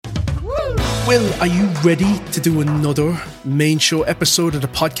Will, are you ready to do another main show episode of the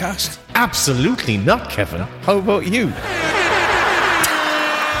podcast? Absolutely not, Kevin. How about you?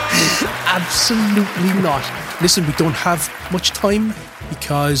 Absolutely not. Listen, we don't have much time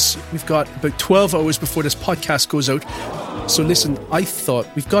because we've got about 12 hours before this podcast goes out. So listen, I thought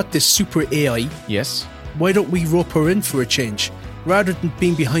we've got this super AI. Yes. Why don't we rope her in for a change? Rather than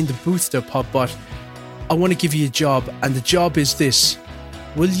being behind the booth there, Podbot, I want to give you a job, and the job is this.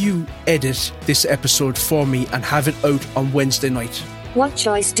 Will you edit this episode for me and have it out on Wednesday night? What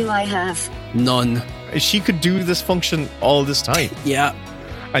choice do I have? None. She could do this function all this time. Yeah.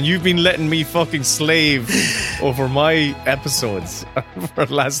 And you've been letting me fucking slave over my episodes for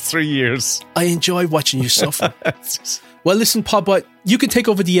the last 3 years. I enjoy watching you suffer. Well, listen, Podbot, you can take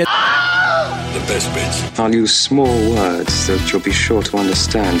over the The best bits. I'll use small words that you'll be sure to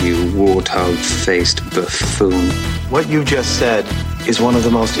understand, you warthog-faced buffoon. What you just said is one of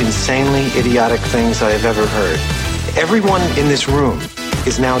the most insanely idiotic things I have ever heard. Everyone in this room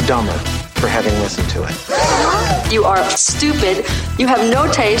is now dumber for having listened to it. You are stupid, you have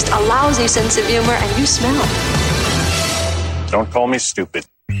no taste, a lousy sense of humor, and you smell. Don't call me stupid.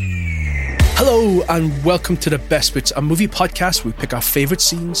 Hello and welcome to The Best Bits, a movie podcast where we pick our favourite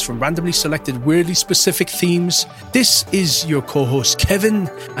scenes from randomly selected, weirdly specific themes. This is your co-host Kevin,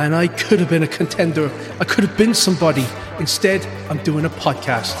 and I could have been a contender. I could have been somebody. Instead, I'm doing a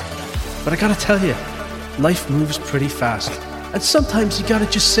podcast. But I gotta tell you, life moves pretty fast. And sometimes you gotta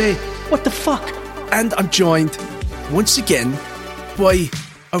just say, what the fuck? And I'm joined, once again, by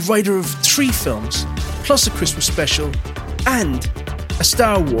a writer of 3 films, plus a Christmas special, and a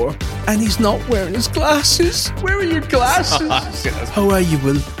Star Wars, and he's not wearing his glasses. Where are your glasses? How are you,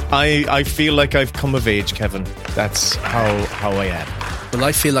 Will? I feel like I've come of age, Kevin. That's how I am. Well,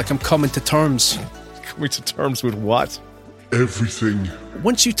 I feel like I'm coming to terms. Coming to terms with what? Everything.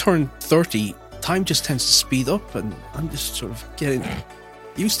 Once you turn 30, time just tends to speed up, and I'm just sort of getting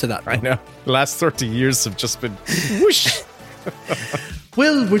used to that now. I know. The last 30 years have just been whoosh.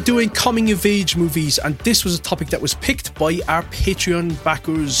 Will, we're doing coming-of-age movies, and this was a topic that was picked by our Patreon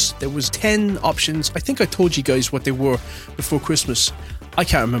backers. There was 10 options. I think I told you guys what they were before Christmas. I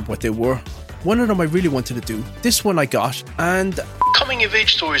can't remember what they were. One of them I really wanted to do. This one I got, and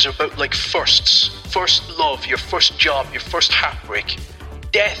coming-of-age stories are about, like, firsts. First love, your first job, your first heartbreak.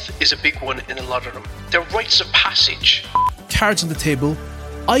 Death is a big one in a lot of them. They're rites of passage. Cards on the table.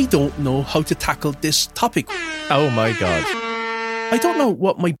 I don't know how to tackle this topic. Oh my God. I don't know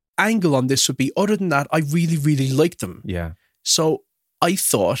what my angle on this would be, other than that I really, really like them. Yeah. So I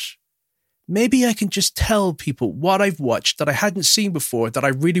thought maybe I can just tell people what I've watched that I hadn't seen before that I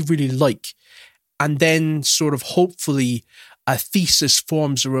really, really like, and then sort of hopefully a thesis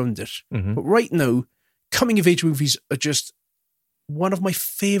forms around it. Mm-hmm. But right now, coming-of-age movies are just one of my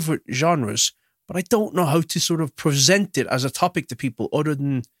favourite genres, but I don't know how to sort of present it as a topic to people other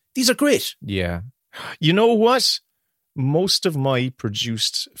than these are great. Yeah. You know what? Most of my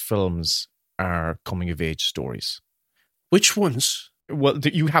produced films are coming-of-age stories. Which ones? Well,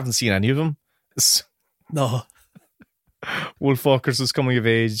 you haven't seen any of them. No. Wolfwalkers is coming of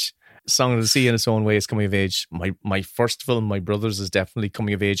age. Song of the Sea in its own way is coming of age. My first film, My Brothers, is definitely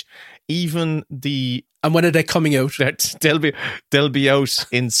coming of age. Even the... And when are they coming out? They'll be out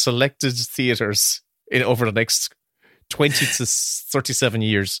in selected theatres over the next 20 to 37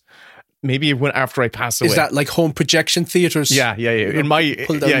 years. Maybe after I pass away. Is that like home projection theatres? Yeah.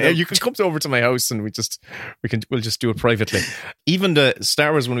 You can come over to my house and we'll just do it privately. Even the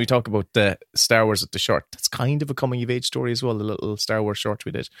Star Wars, when we talk about the Star Wars at the short, that's kind of a coming of age story as well. The little Star Wars short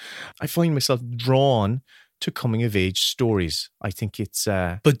we did. I find myself drawn to coming of age stories. I think it's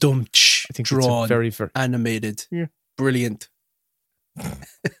drawn, it's very animated, yeah, brilliant.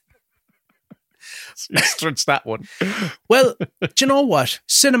 Stretch that one. Well, do you know what?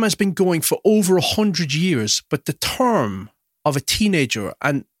 Cinema's been going for over 100 years, but the term of a teenager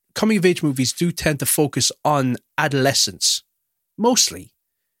and coming-of-age movies do tend to focus on adolescence, mostly.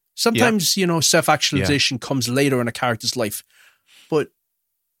 Sometimes, self-actualization comes later in a character's life, but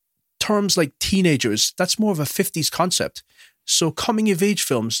terms like teenagers, that's more of a 50s concept. So coming-of-age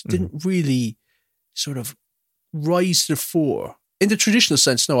films didn't really sort of rise to the fore. In the traditional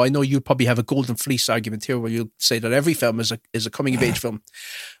sense, no, I know you'll probably have a golden fleece argument here where you'll say that every film is a coming of age film.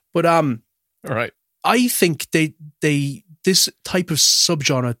 But all right. I think this type of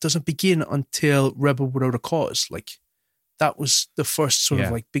subgenre doesn't begin until Rebel Without a Cause. Like that was the first sort of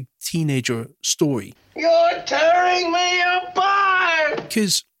like big teenager story. You're tearing me apart!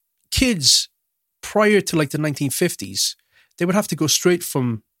 Because kids prior to like the 1950s, they would have to go straight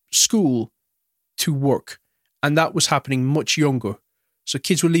from school to work. And that was happening much younger. So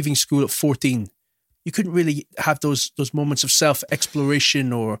kids were leaving school at 14. You couldn't really have those moments of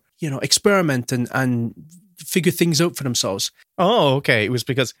self-exploration or, experiment and figure things out for themselves. Oh, okay. It was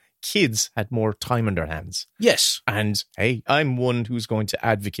because kids had more time on their hands. Yes. And hey, I'm one who's going to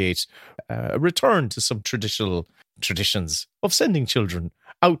advocate a return to some traditions of sending children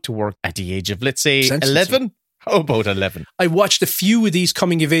out to work at the age of, let's say, 11. How about 11? I watched a few of these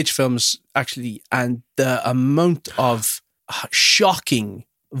coming-of-age films, actually, and the amount of shocking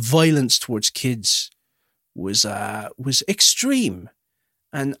violence towards kids was extreme.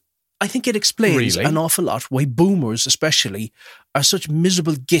 And I think it explains an awful lot why boomers, especially, are such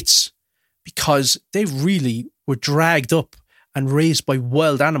miserable gits, because they really were dragged up and raised by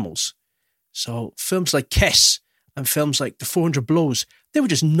wild animals. So films like Kes and films like The 400 Blows, they were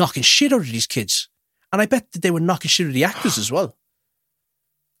just knocking shit out of these kids. And I bet that they were knocking shit out of the actors as well.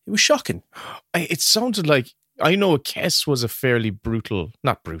 It was shocking. It sounded like, I know Kes was a fairly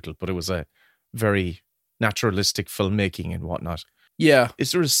not brutal, but it was a very naturalistic filmmaking and whatnot. Yeah.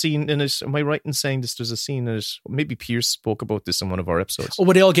 Is there a scene in it? Am I right in saying this? There's a scene in it. Maybe Pierce spoke about this in one of our episodes. Oh,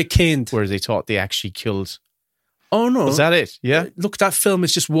 where they all get caned. Where they thought they actually killed. Oh, no. Was that it? Yeah. Look, that film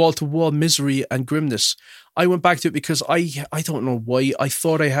is just wall-to-wall misery and grimness. I went back to it because I don't know why. I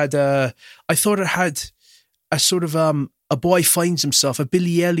thought it had a sort of a boy finds himself, a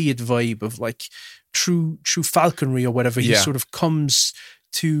Billy Elliot vibe of like true falconry or whatever. He sort of comes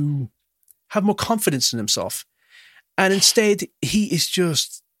to have more confidence in himself. And instead, he's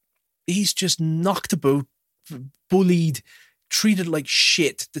just knocked about, bullied, treated like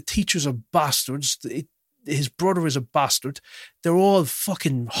shit. The teachers are bastards. His brother is a bastard. They're all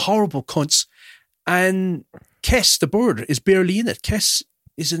fucking horrible cunts. And Kes, the bird, is barely in it. Kes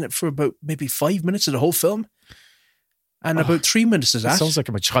is in it for about maybe 5 minutes of the whole film. And about 3 minutes of that. Sounds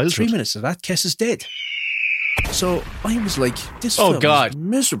like my childhood. 3 minutes of that, Kes is dead. So I was like, this film is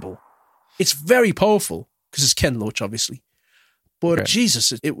miserable. It's very powerful because it's Ken Loach, obviously. But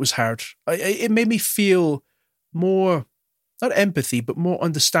Jesus, it was hard. It made me feel more, not empathy, but more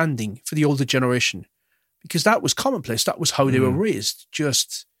understanding for the older generation. Because that was commonplace. That was how they were raised.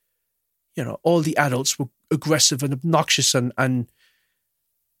 Just, all the adults were aggressive and obnoxious and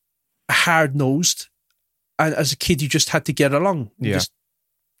hard-nosed. And as a kid, you just had to get along. Just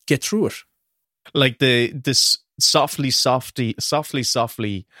get through it. Like this softly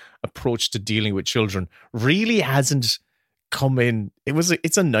approach to dealing with children really hasn't come in.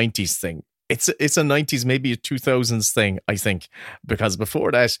 It's a 90s thing. It's a 90s, maybe a 2000s thing, I think. Because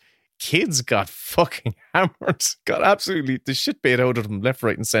before that, kids got fucking hammered. Got absolutely the shit beat out of them left,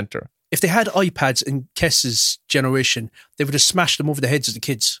 right and centre. If they had iPads in Kes's generation, they would have smashed them over the heads of the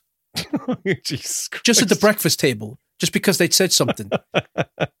kids. Jesus Christ. Just at the breakfast table, just because they'd said something.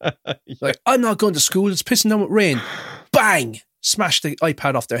 Like, I'm not going to school, it's pissing down with rain. Bang! Smash the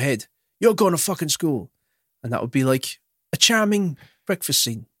iPad off their head. You're going to fucking school. And that would be like a charming breakfast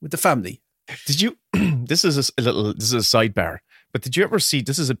scene with the family. Did you, this is a sidebar, but did you ever see,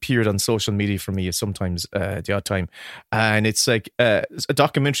 this has appeared on social media for me sometimes, the odd time, and it's like a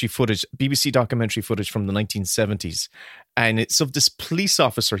documentary footage, BBC documentary footage from the 1970s, and it's of this police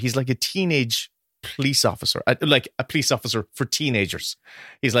officer. He's like a teenage police officer, like a police officer for teenagers.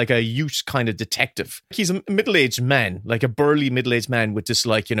 He's like a youth kind of detective. He's a middle-aged man, like a burly middle-aged man with this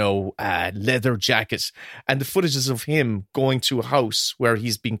leather jacket. And the footage is of him going to a house where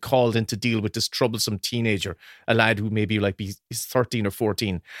he's been called in to deal with this troublesome teenager, a lad who maybe he's 13 or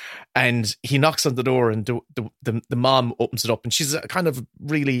 14. And he knocks on the door and the mom opens it up and she's kind of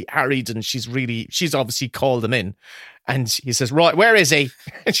really harried and she's obviously called him in. And he says, right, where is he?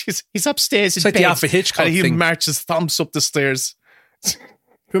 And he's upstairs. It's like the Alfred Hitchcock thing. And he thing. marches thumps up the stairs.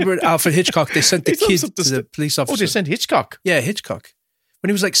 Remember Alfred Hitchcock? They sent the kid to the police officer. Oh, they sent Hitchcock? Yeah, Hitchcock. When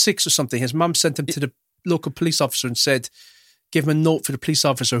he was like 6 or something, his mum sent him to the local police officer and gave him a note for the police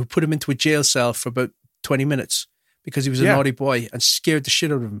officer who put him into a jail cell for about 20 minutes because he was a naughty boy and scared the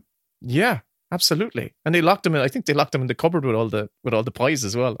shit out of him. Yeah. Absolutely. And they locked him in. I think they locked him in the cupboard with all the pies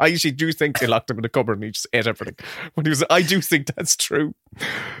as well. I usually do think they locked him in the cupboard and he just ate everything. I do think that's true.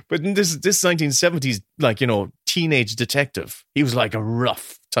 But in this 1970s, teenage detective, he was like a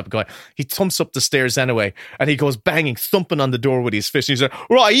rough type of guy. He thumps up the stairs anyway and he goes banging, thumping on the door with his fist. He's like,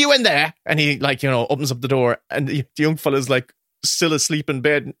 right, are you in there? And he opens up the door and the young fella's like still asleep in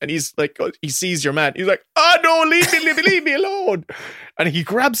bed and he's like, he sees your man. He's like, oh no, leave me alone. And he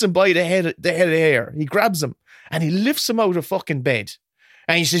grabs him by the head of hair. He grabs him and he lifts him out of fucking bed.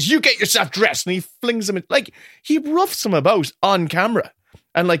 And he says, you get yourself dressed. And he flings him in, he roughs him about on camera.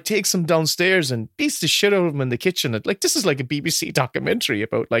 and like takes him downstairs and beats the shit out of him in the kitchen. And, like, this is like a BBC documentary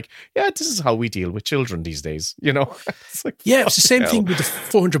about like, yeah, this is how we deal with children these days, you know? It's like, yeah, it was the same thing with the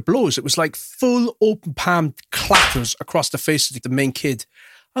 400 blows. It was like full open palm clatters across the face of the main kid.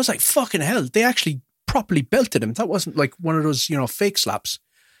 I was like, fucking hell, they actually properly belted him. That wasn't like one of those, you know, fake slaps.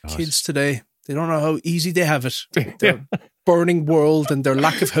 God. Kids today, they don't know how easy they have it. Their burning world and their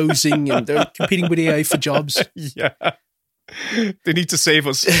lack of housing, and they're competing with AI for jobs. Yeah. They need to save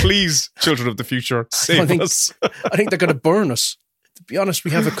us. Please, children of the future, save us. I think they're going to burn us. To be honest,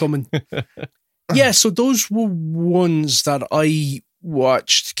 we have it coming. Yeah, so those were ones that I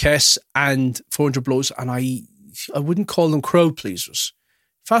watched, Kess and 400 Blows, and I wouldn't call them crowd pleasers.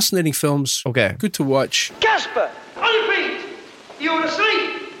 Fascinating films. Okay. Good to watch. Casper, on your feet. You were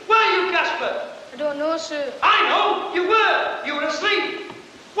asleep. Where are you, Casper? I don't know, sir. I know. You were. You were asleep.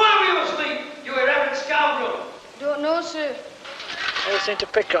 Why were you asleep? You irreverent scoundrel. Don't know, sir. They seem to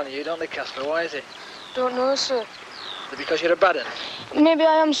pick on you, don't they, Casper? Why is it? Don't know, sir. Is it because you're a bad one? Maybe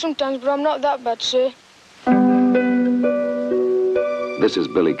I am sometimes, but I'm not that bad, sir. This is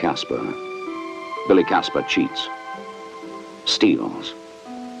Billy Casper. Billy Casper cheats, steals,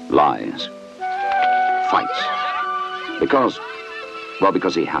 lies, fights. Because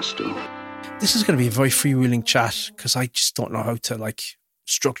he has to. This is going to be a very freewheeling chat because I just don't know how to like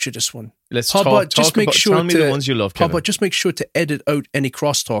structure this one. Let's talk about tell me the ones you love, Kevin. Papa, just make sure to edit out any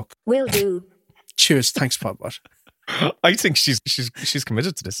crosstalk. Will do. Cheers. Thanks, Papa. I think she's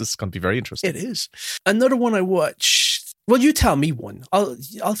committed to this. This is going to be very interesting. It is. Another one I watched. Well, you tell me one. I'll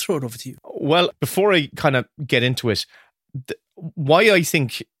throw it over to you. Well, before I kind of get into it, why I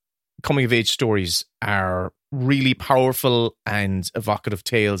think coming of age stories are really powerful and evocative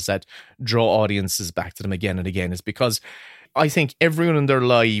tales that draw audiences back to them again and again is because I think everyone in their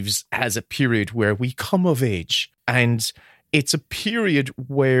lives has a period where we come of age, and it's a period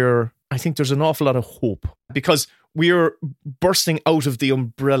where I think there's an awful lot of hope because we're bursting out of the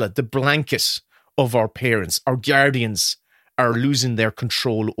umbrella, the blanket of our parents. Our guardians are losing their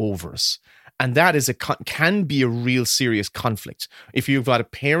control over us. And that is can be a real serious conflict. If you've got a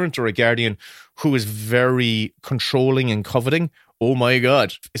parent or a guardian who is very controlling and coveting, oh my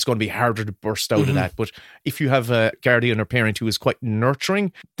God, it's going to be harder to burst out of that. But if you have a guardian or parent who is quite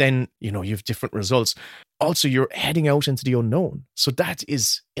nurturing, then, you know, you have different results. Also, you're heading out into the unknown. So that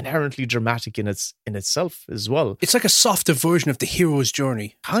is inherently dramatic in itself as well. It's like a softer version of the hero's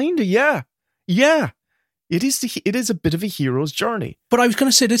journey. Kinda, yeah. Yeah. It is a bit of a hero's journey. But I was going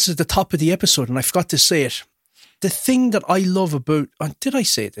to say this at the top of the episode, and I forgot to say it. The thing that I love about... did I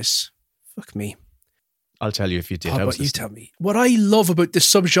say this? Fuck me. I'll tell you if you did. How about you tell me? What I love about this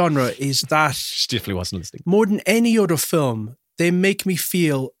subgenre is that... She definitely wasn't listening. More than any other film, they make me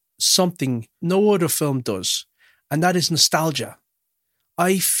feel something no other film does, and that is nostalgia.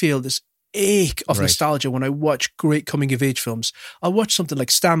 I feel this ache of nostalgia when I watch great coming-of-age films. I'll watch something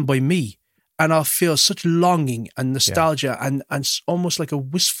like Stand By Me, and I'll feel such longing and nostalgia and almost like a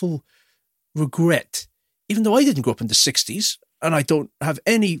wistful regret, even though I didn't grow up in the 60s and I don't have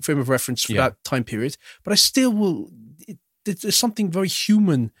any frame of reference for that time period, but I still will. There's something very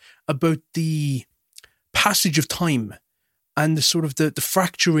human about the passage of time and the sort of the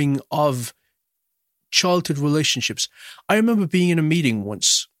fracturing of childhood relationships. I remember being in a meeting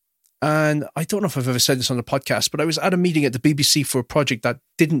once, and I don't know if I've ever said this on the podcast, but I was at a meeting at the BBC for a project that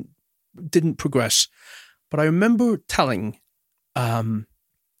didn't progress. But I remember telling the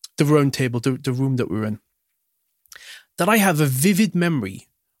round table, the room that we were in, that I have a vivid memory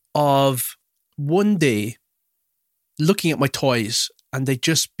of one day looking at my toys and they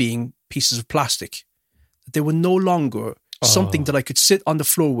just being pieces of plastic. They were no longer something that I could sit on the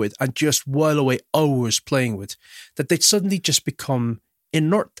floor with and just while away hours playing with. That they'd suddenly just become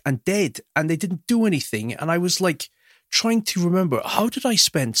inert and dead and they didn't do anything. And I was like, trying to remember, how did I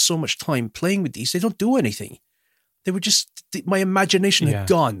spend so much time playing with these? They don't do anything. They were just, my imagination had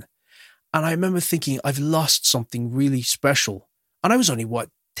gone. And I remember thinking, I've lost something really special. And I was only,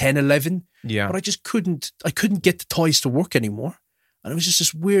 10, 11? Yeah. But I couldn't get the toys to work anymore. And it was just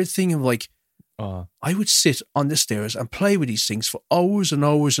this weird thing of like, I would sit on the stairs and play with these things for hours and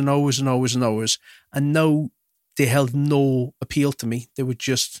hours and hours and hours and hours. And now they held no appeal to me. They were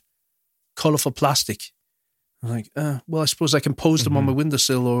just colourful plastic. I'm like, well, I suppose I can pose them on my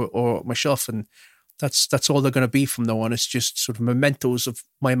windowsill or my shelf, and that's all they're going to be from now on. It's just sort of mementos of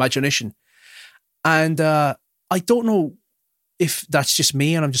my imagination. And I don't know if that's just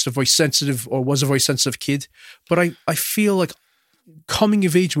me and I'm just a very sensitive or was a very sensitive kid, but I feel like coming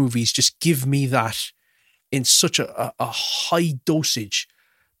of age movies just give me that in such a high dosage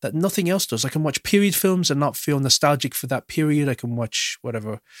that nothing else does. I can watch period films and not feel nostalgic for that period. I can watch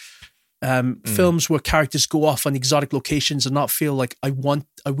whatever films where characters go off on exotic locations and not feel like I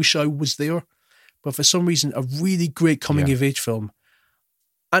wish I was there. But for some reason, a really great coming of age film.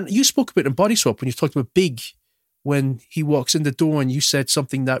 And you spoke about in Body Swap when you talked about Big, when he walks in the door, and you said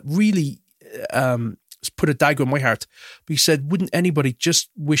something that really put a dagger in my heart. But you said, wouldn't anybody just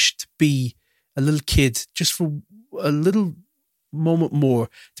wish to be a little kid just for a little moment more,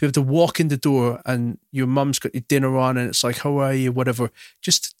 to be able to walk in the door and your mum's got your dinner on and it's like, how are you, whatever,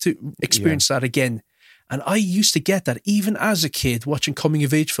 just to experience that again. And I used to get that even as a kid watching coming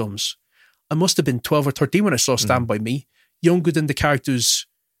of age films. I must have been 12 or 13 when I saw Stand By Me, younger than the characters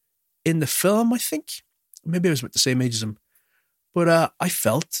in the film, I think. Maybe I was about the same age as them. But I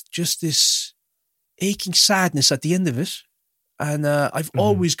felt just this aching sadness at the end of it. And I've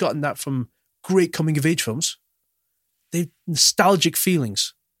always gotten that from great coming of age films. They're nostalgic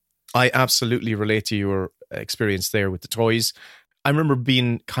feelings. I absolutely relate to your experience there with the toys. I remember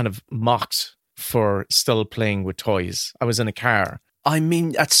being kind of mocked for still playing with toys. I was in a car. I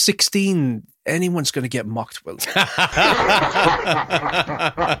mean, at 16, anyone's going to get mocked. Well,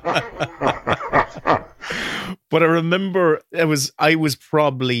 but I remember I was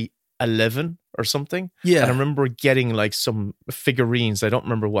probably 11 or something. Yeah. And I remember getting like some figurines. I don't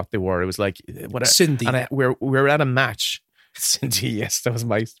remember what they were. It was like Cindy. And we're at a match. Cindy, yes, that was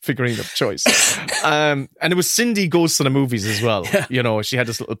my figurine of choice. And it was Cindy Goes to the Movies as well. Yeah. You know, she had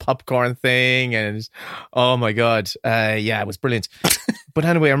this little popcorn thing, and oh my God. It was brilliant. But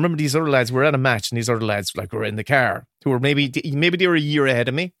anyway, I remember these other lads were at a match, and these other lads like were in the car who were maybe they were a year ahead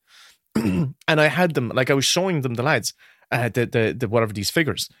of me. And I had them, like I was showing them the lads, the whatever these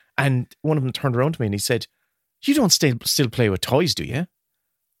figures. And one of them turned around to me and he said, "You don't still play with toys, do you?"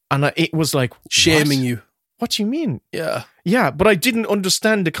 And it was like, shaming you. What do you mean? Yeah. Yeah, but I didn't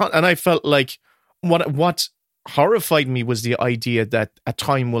understand and I felt like what horrified me was the idea that a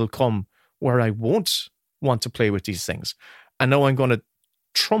time will come where I won't want to play with these things. And now I'm going to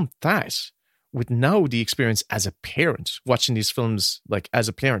trump that with now the experience as a parent, watching these films like as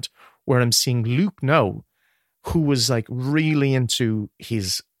a parent, where I'm seeing Luke now, who was like really into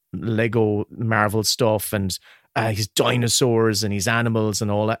his Lego Marvel stuff and his dinosaurs and his animals and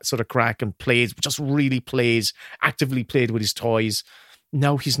all that sort of crack, and actively played with his toys.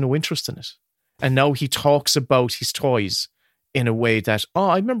 Now he's no interest in it. And now he talks about his toys in a way that,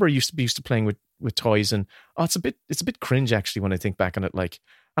 I remember I used to playing with toys, and it's a bit cringe actually when I think back on it. Like,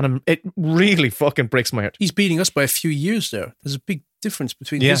 and it really fucking breaks my heart. He's beating us by a few years there. There's a big difference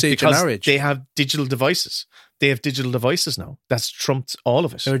between his age and our age. They have digital devices. They have digital devices now. That's trumped all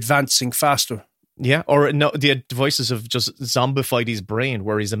of it. They're advancing faster. Yeah, or no, the devices have just zombified his brain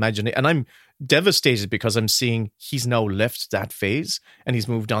where he's imagining. And I'm devastated because I'm seeing he's now left that phase and he's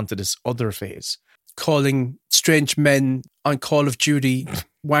moved on to this other phase. Calling strange men on Call of Duty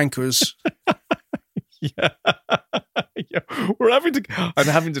wankers. Yeah. I'm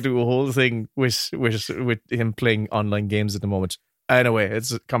having to do a whole thing with him playing online games at the moment. Anyway,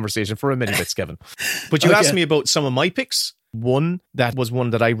 it's a conversation for a minute, Kevin. But you asked me about some of my picks. One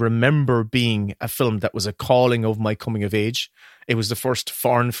that I remember being a film that was a calling of my coming of age. It was the first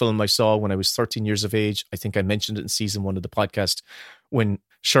foreign film I saw when I was 13 years of age. I think I mentioned it in season 1 of the podcast when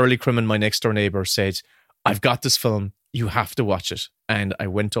Shirley Crimmin, my next door neighbor, said, "I've got this film. You have to watch it." And I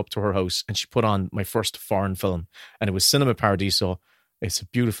went up to her house and she put on my first foreign film, and it was Cinema Paradiso. It's a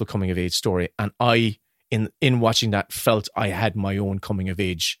beautiful coming of age story. And I, in watching that, felt I had my own coming of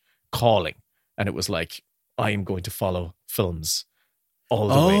age calling. And it was like, I am going to follow films all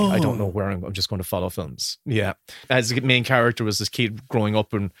the way. I don't know where I'm just going to follow films. Yeah. As the main character was this kid growing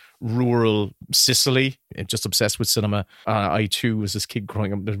up in rural Sicily, just obsessed with cinema. I too was this kid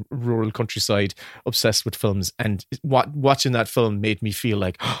growing up in the rural countryside, obsessed with films. And watching that film made me feel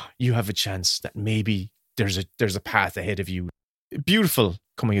like, you have a chance that maybe there's a path ahead of you. Beautiful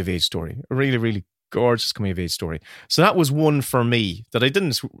coming of age story. A really, really gorgeous coming of age story. So that was one for me that I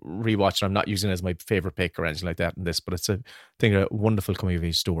didn't rewatch, and I'm not using it as my favorite pick or anything like that in this, but it's a wonderful coming of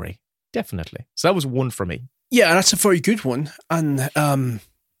age story. Definitely. So that was one for me. Yeah, that's a very good one. And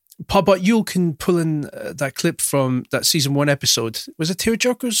Papa, you can pull in that clip from that season 1 episode. Was it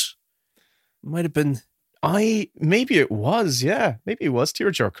Tearjerkers? Might have been. Maybe it was, yeah. Maybe it was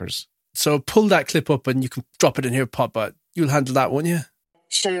Tearjerkers. So pull that clip up and you can drop it in here, Papa. You'll handle that one, yeah?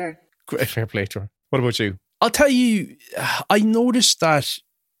 Sure. Great, fair play to her. What about you? I'll tell you, I noticed that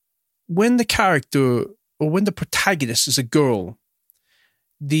when the character or when the protagonist is a girl,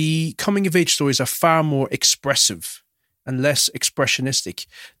 the coming of age stories are far more expressive and less expressionistic.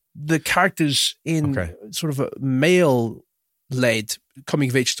 The characters in sort of a male-led coming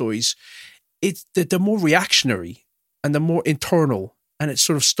of age stories, they're more reactionary and they're more internal, and it's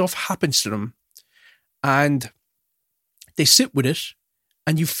sort of stuff happens to them and they sit with it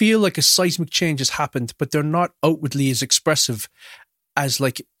and you feel like a seismic change has happened, but they're not outwardly as expressive as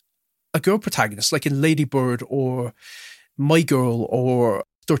like a girl protagonist, like in Lady Bird or My Girl or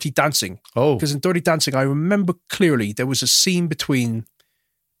Dirty Dancing. Oh. Because in Dirty Dancing, I remember clearly there was a scene between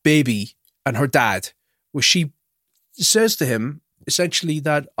Baby and her dad where she says to him essentially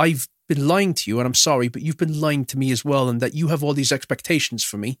that I've been lying to you and I'm sorry, but you've been lying to me as well, and that you have all these expectations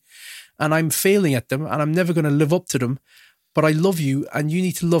for me and I'm failing at them and I'm never going to live up to them, but I love you and you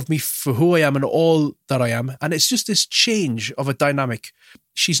need to love me for who I am and all that I am. And it's just this change of a dynamic.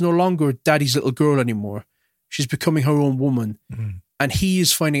 She's no longer daddy's little girl anymore. She's becoming her own woman. Mm. And he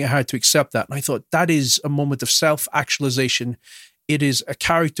is finding it hard to accept that. And I thought that is a moment of self-actualization. It is a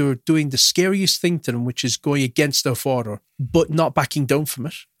character doing the scariest thing to them, which is going against their father, but not backing down from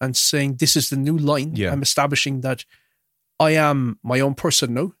it and saying, this is the new line. Yeah. I'm establishing that I am my own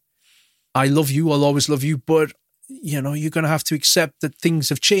person now. I love you. I'll always love you. But, you know, you're going to have to accept that things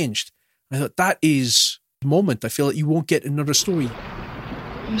have changed. I thought that is a moment I feel like you won't get in another story.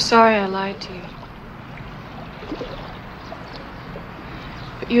 I'm sorry I lied to you.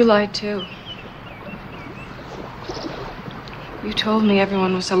 But you lied too. You told me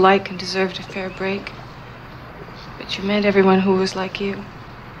everyone was alike and deserved a fair break. But you meant everyone who was like you.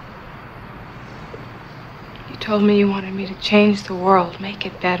 You told me you wanted me to change the world, make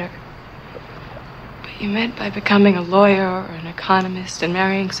it better. But you meant by becoming a lawyer or an economist and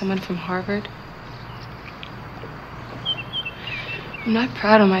marrying someone from Harvard. I'm not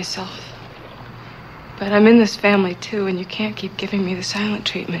proud of myself. But I'm in this family too, and you can't keep giving me the silent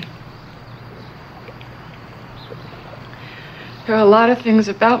treatment. There are a lot of things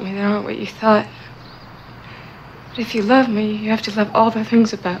about me that aren't what you thought. But if you love me, you have to love all the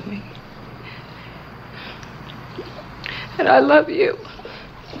things about me. And I love you.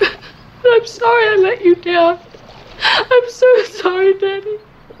 I'm sorry I let you down. I'm so sorry, Daddy.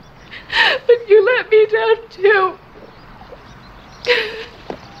 But you let me down too.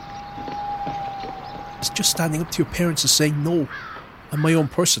 It's just standing up to your parents and saying, no, I'm my own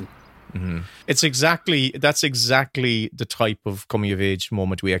person. Mm-hmm. That's exactly the type of coming of age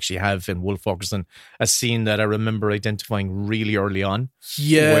moment we actually have in Wolfwalkers, and a scene that I remember identifying really early on.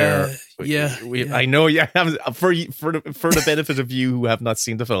 Yeah, I know. Yeah, for the benefit of you who have not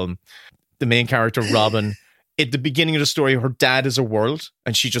seen the film, the main character Robin, at the beginning of the story, her dad is a world,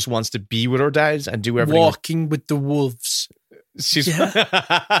 and she just wants to be with her dad and do everything. Walking with the wolves. She's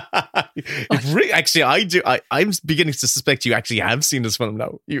actually, I do. I'm beginning to suspect you actually have seen this film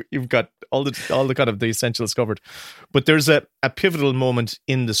now. You've got all the kind of the essentials covered, but there's a pivotal moment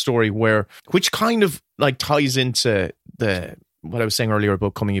in the story which kind of like ties into what I was saying earlier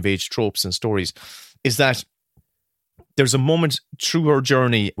about coming of age tropes and stories, is that there's a moment through her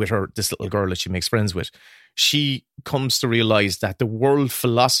journey with this little girl that she makes friends with. She comes to realize that the world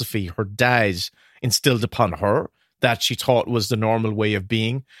philosophy her dad instilled upon her, that she thought was the normal way of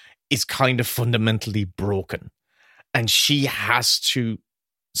being, is kind of fundamentally broken. And she has to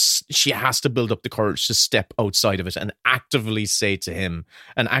build up the courage to step outside of it and actively say to him,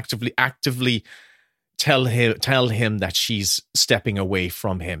 and actively tell him that she's stepping away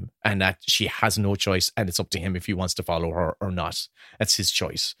from him and that she has no choice, and it's up to him if he wants to follow her or not. That's his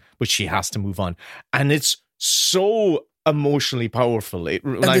choice, but she has to move on. And it's so emotionally powerful.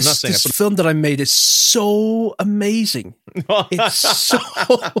 This film that I made is so amazing. It's so.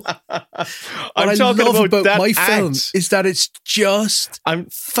 What I love about my film is that it's just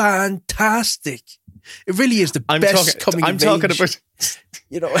fantastic. It really is the best coming of age. I'm talking about.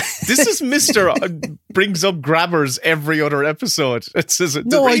 You know, this is Mr. brings up grabbers every other episode. It says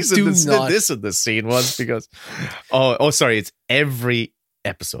the reason this in this scene was because. Oh, sorry, it's every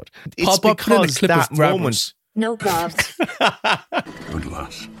episode. It's because that moment. No probs. Good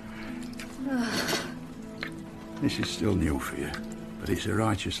lass. This is still new for you, but it's a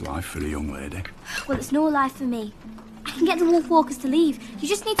righteous life for a young lady. Well, it's no life for me. I can get the Wolfwalkers to leave. You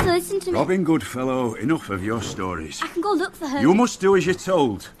just need to listen to me. Robin Goodfellow, enough of your stories. I can go look for her. You must do as you're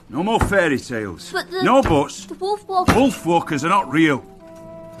told. No more fairy tales. But no buts. The Wolfwalkers. Wolfwalkers are not real.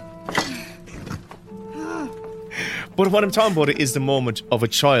 But what I'm talking about is the moment of a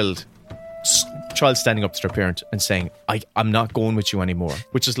child standing up to their parent and saying, I'm not going with you anymore,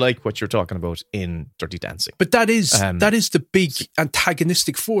 which is like what you're talking about in Dirty Dancing. But that is the big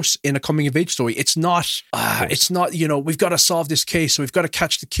antagonistic force in a coming of age story. It's not, we've got to solve this case, or we've got to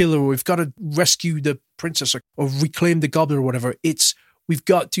catch the killer, or we've got to rescue the princess, or reclaim the goblet, or whatever. It's, we've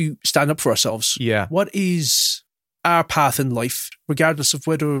got to stand up for ourselves. Yeah. What is our path in life, regardless of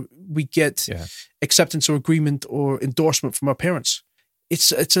whether we get acceptance or agreement or endorsement from our parents.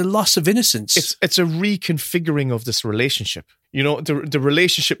 It's a loss of innocence. It's a reconfiguring of this relationship. You know, the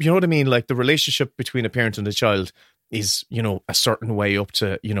relationship, you know what I mean? Like the relationship between a parent and a child is, you know, a certain way up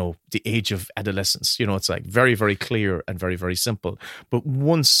to, you know, the age of adolescence. You know, it's like very, very clear and very, very simple. But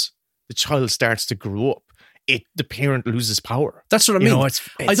once the child starts to grow up, the parent loses power. That's what I mean. You know,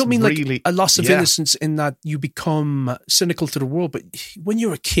 I don't mean really, like a loss of innocence in that you become cynical to the world, but when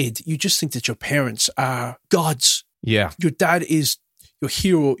you're a kid, you just think that your parents are gods. Yeah. Your dad is your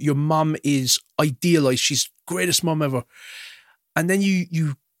hero. Your mom is idealized. She's the greatest mom ever. And then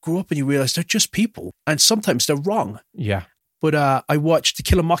you grow up and you realize they're just people. And sometimes they're wrong. Yeah. But I watched To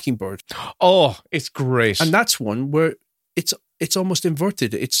Kill a Mockingbird. Oh, it's great. And that's one where it's almost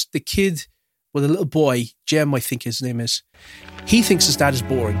inverted. It's the kid with a little boy, Jem, I think his name is. He thinks his dad is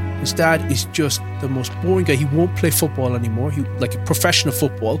boring. His dad is just the most boring guy. He won't play football anymore. He like a professional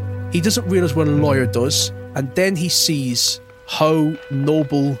football. He doesn't realize what a lawyer does. And then he sees how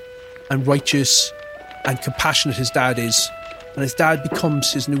noble and righteous and compassionate his dad is. And his dad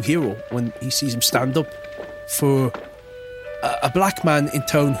becomes his new hero when he sees him stand up for a black man in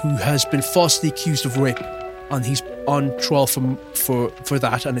town who has been falsely accused of rape. And he's on trial for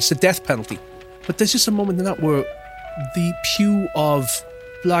that. And it's the death penalty. But there's just a moment in that where the pew of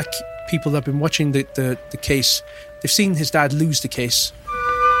black people that have been watching the case, they've seen his dad lose the case.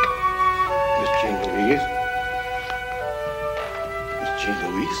 Miss Jean Louise? Miss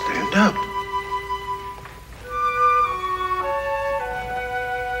Jean Louise, stand up.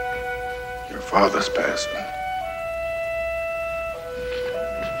 Your father's passing.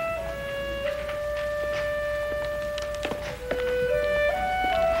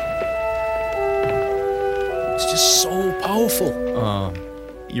 Just so powerful.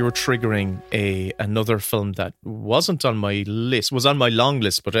 You're triggering another film that wasn't on my list, was on my long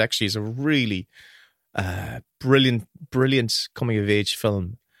list, but actually is a really brilliant coming of age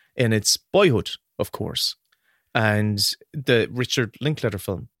film. And it's Boyhood, of course, and the Richard Linklater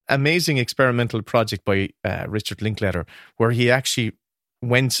film. Amazing experimental project by Richard Linklater, where he actually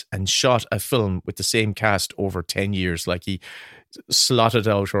went and shot a film with the same cast over 10 years. Like he slotted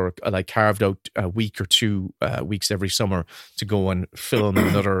out or like carved out a week or 2 weeks every summer to go and film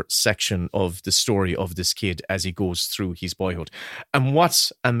another section of the story of this kid as he goes through his boyhood. And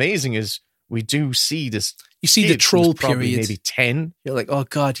what's amazing is we do see this. You see the troll period. Maybe 10. You're like, oh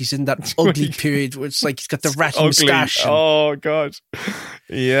God, he's in that ugly period where it's like he's got the ratty moustache. Oh God.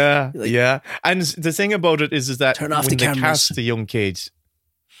 Yeah. Like, yeah. And the thing about it is that turn off when the they cast the young kid,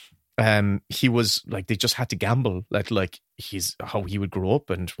 he was like, they just had to gamble that like how he would grow up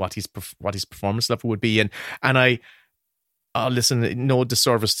and what his performance level would be. And I listen, no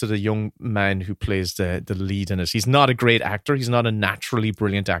disservice to the young man who plays the lead in it. He's not a great actor. He's not a naturally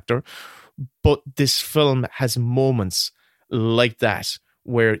brilliant actor. But this film has moments like that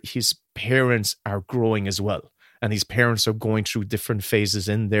where his parents are growing as well. And his parents are going through different phases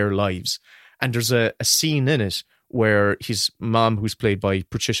in their lives. And there's a scene in it where his mom, who's played by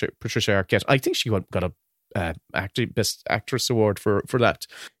Patricia Arquette, I think she got a Best Actress award for that.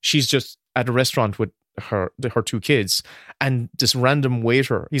 She's just at a restaurant with her 2 kids, and this random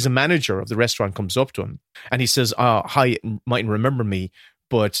waiter, he's a manager of the restaurant, comes up to him and he says, hi, mightn't remember me,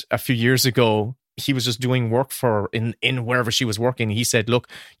 but a few years ago he was just doing work for in wherever she was working. He said, look,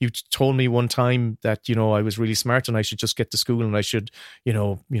 you told me one time that, you know, I was really smart and I should just get to school and I should, you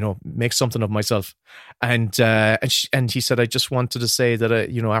know, make something of myself. And he said, I just wanted to say that,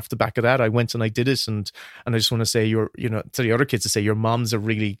 you know, after the back of that, I went and I did it. And I just want to say to the other kids to say, your mom's a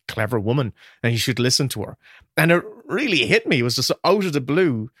really clever woman and you should listen to her. And it really hit me. It was just out of the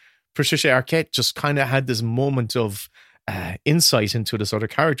blue. Patricia Arquette just kind of had this moment of insight into this other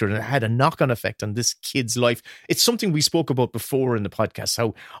character, and it had a knock-on effect on this kid's life. It's something we spoke about before in the podcast,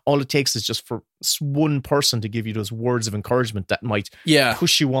 how all it takes is just for one person to give you those words of encouragement that might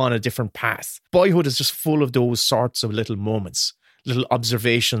push you on a different path. Boyhood is just full of those sorts of little moments, little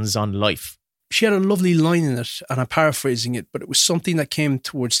observations on life. She had a lovely line in it, and I'm paraphrasing it, but it was something that came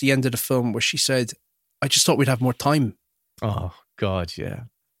towards the end of the film where she said, I just thought we'd have more time. Oh God, yeah.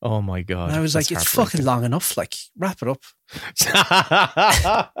 Oh my God. And I was like, it's fucking long enough. Like, wrap it up.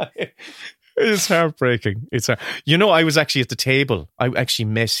 It's heartbreaking. You know, I was actually at the table. I actually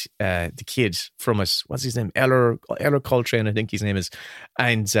met the kid from us. What's his name? Eller Coltrane, I think his name is.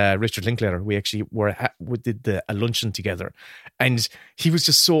 And Richard Linklater. We actually did a luncheon together. And he was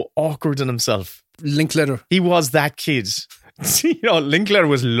just so awkward in himself. Linklater. He was that kid Linklater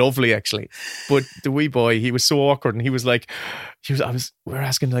was lovely actually, but the wee boy, he was so awkward, and we were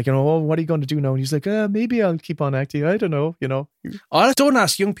asking like, what are you going to do now? And he's like, maybe I'll keep on acting. I don't know, Don't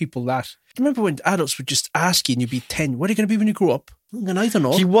ask young people that. Remember when adults would just ask you and you'd be 10, what are you going to be when you grow up? And I don't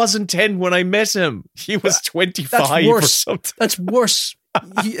know. He wasn't 10 when I met him. He was 25 or something. That's worse. A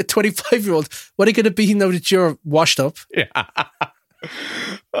 25-year-old. What are you going to be now that you're washed up? Yeah.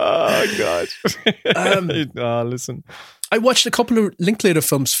 Oh, God. Listen. I watched a couple of Linklater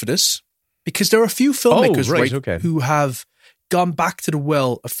films for this because there are a few filmmakers who have gone back to the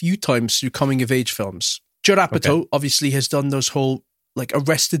well a few times through coming-of-age films. Judd Apatow obviously has done those whole like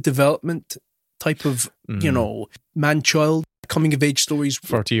Arrested Development type of, man-child coming-of-age stories.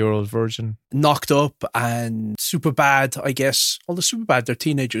 40-Year-Old Virgin. Knocked Up and Superbad, I guess. Although Superbad, they're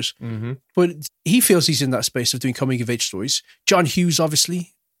teenagers. Mm-hmm. But he feels he's in that space of doing coming-of-age stories. John Hughes,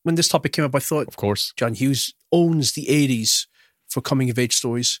 obviously. When this topic came up, I thought, of course, John Hughes owns the 80s for coming-of-age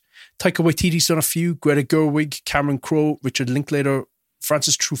stories. Taika Waititi's done a few. Greta Gerwig, Cameron Crowe, Richard Linklater,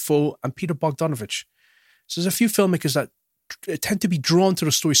 Francis Truffaut, and Peter Bogdanovich. So there's a few filmmakers that tend to be drawn to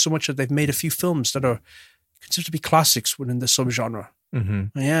the story so much that they've made a few films that are considered to be classics within the subgenre.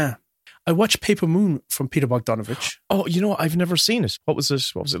 Mm-hmm. Yeah. I watched Paper Moon from Peter Bogdanovich. Oh, I've never seen it. What was it?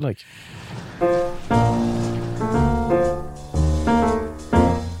 What was it like?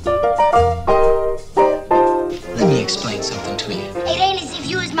 Let me explain something to you. It ain't as if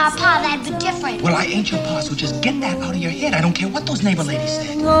you was my pa, that'd be different. Well, I ain't your pa, so just get that out of your head. I don't care what those neighbor ladies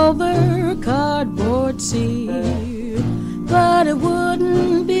said. Over cardboard sea, but it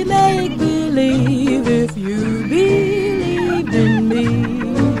wouldn't be make-believe if you believed in me.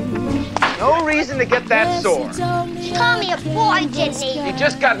 No reason to get that sore. He called me a boy, didn't he? You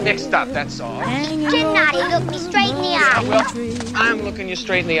just got mixed up, that's all. Did not. He looked me straight in the eye. Well, I'm looking you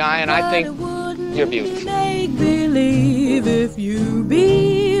straight in the eye, and I think you're beautiful. Make believe if you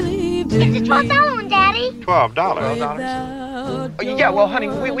believed in me. It's a $12 one, Daddy. $12. Oh, yeah, well, honey,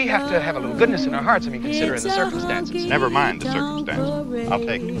 we have to have a little goodness in our hearts. I mean, considering the circumstances. Never mind the circumstances. I'll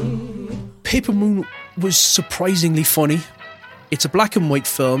take it. Paper Moon was surprisingly funny. It's a black and white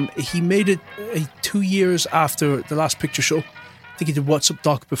film. He made it 2 years after The Last Picture Show. I think he did What's Up,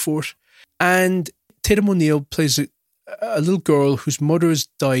 Doc before it. And Tatum O'Neal plays a little girl whose mother has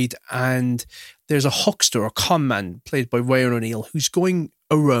died, and there's a huckster or con man played by Ryan O'Neal who's going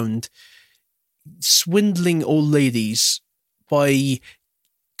around swindling old ladies by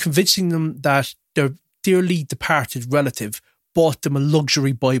convincing them that their dearly departed relative bought them a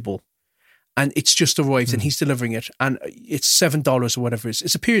luxury Bible. And it's just arrived and he's delivering it. And it's $7 or whatever it is.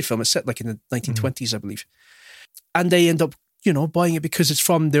 It's a period film. It's set like in the 1920s, I believe. And they end up, buying it because it's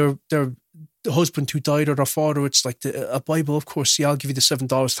from their husband who died or their father. It's like a Bible, of course. Yeah, I'll give you the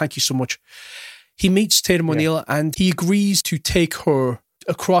 $7. Thank you so much. He meets Tatum O'Neal and he agrees to take her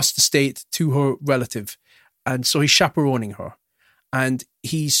across the state to her relative. And so he's chaperoning her. And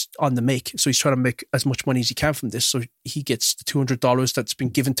he's on the make. So he's trying to make as much money as he can from this. So he gets the $200 that's been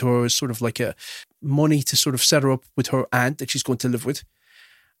given to her as sort of like a money to sort of set her up with her aunt that she's going to live with.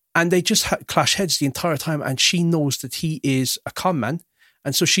 And they just clash heads the entire time. And she knows that he is a con man.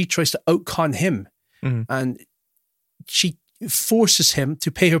 And so she tries to out-con him. Mm-hmm. And she forces him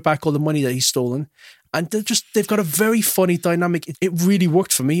to pay her back all the money that he's stolen. And they've got a very funny dynamic. It really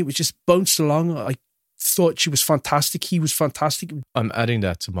worked for me. It was just bounced along. I thought she was fantastic. He was fantastic. I'm adding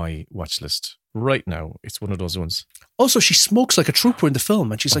that to my watch list right now. It's one of those ones. Also, she smokes like a trooper in the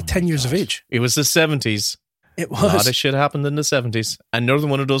film, and she's like 10 years of age. It was the 70s. It was. A lot of shit happened in the 70s. Another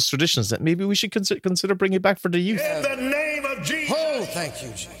one of those traditions that maybe we should consider bringing back for the youth. In the name of Jesus. Oh, thank you,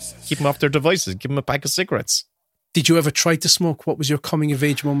 Jesus. Keep them off their devices. Give them a pack of cigarettes. Did you ever try to smoke? What was your coming of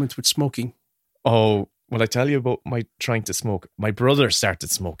age moment with smoking? Oh, will I tell you about my trying to smoke? My brother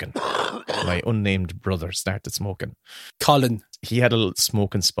started smoking. My unnamed brother started smoking. Colin. He had a little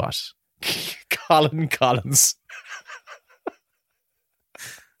smoking spot. Colin Collins.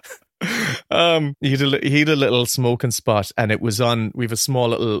 He had a little smoking spot, and it was on. We have a small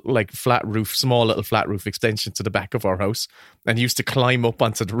little flat roof extension to the back of our house, and he used to climb up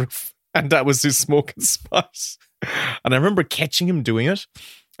onto the roof, and that was his smoking spot. And I remember catching him doing it,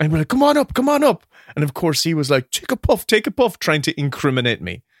 and we're like, "Come on up!" And of course, he was like, "Take a puff," trying to incriminate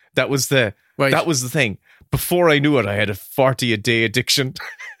me. That was the thing. Before I knew it, I had a 40 a day addiction.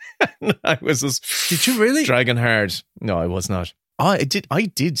 I was just Did you really? Dragging hard. No, I was not. I did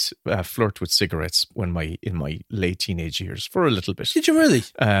flirt with cigarettes in my late teenage years for a little bit. Did you really?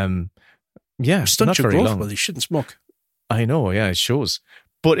 Yeah, stunt not your very growth. long. Well, you shouldn't smoke. I know, yeah, it shows.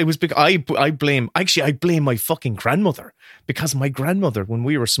 But it was because I blame my fucking grandmother, because my grandmother, when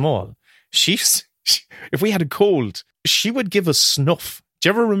we were small, if we had a cold, she would give us snuff. Do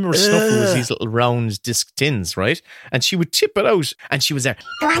you ever remember snuff? It was these little round disc tins, right? And she would tip it out, and she was there.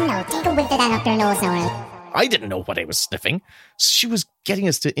 Go on now, take a whiff of that up your nose now. I didn't know what I was sniffing. She was getting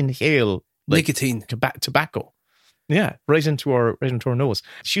us to inhale nicotine, tobacco. Yeah, right into our nose.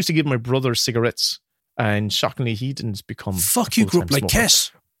 She used to give my brother cigarettes, and shockingly, he didn't become. Fuck, you grew up like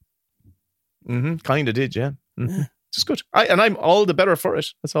Kes. Kind of did, yeah. It's good. I'm all the better for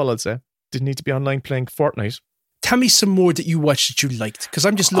it. That's all I'd say. Didn't need to be online playing Fortnite. Tell me some more that you watched that you liked, because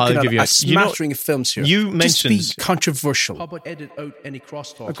I'm just looking at a smattering of films here. You mentioned... Just be controversial. How about edit out any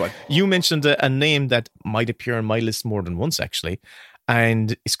crosstalk? Okay. You mentioned a name that might appear on my list more than once, actually,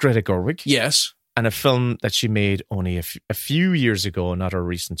 and it's Greta Gerwig. Yes. And a film that she made only a few years ago, not her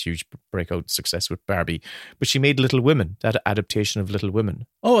recent huge breakout success with Barbie, but she made Little Women, that adaptation of Little Women.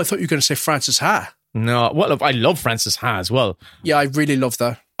 Oh, I thought you were going to say Frances Ha. No, well, I love Frances Ha as well. Yeah, I really love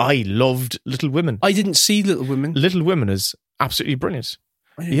that. I loved Little Women. I didn't see Little Women. Little Women is absolutely brilliant.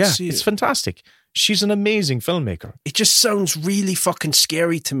 I didn't see it. It's fantastic. She's an amazing filmmaker. It just sounds really fucking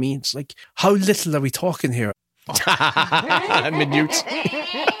scary to me. It's like, how little are we talking here? Minute.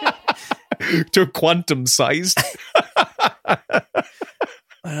 To quantum sized. I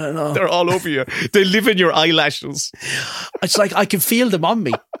don't know. They're all over you. They live in your eyelashes. It's like I can feel them on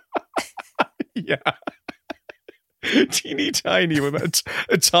me. Yeah. Teeny tiny women,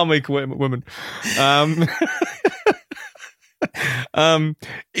 atomic women.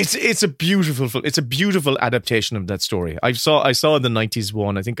 It's a beautiful film. It's a beautiful adaptation of that story. I saw the 90s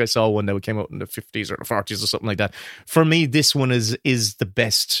one. I think I saw one that came out in the 50s or the 40s or something like that. For me, this one is the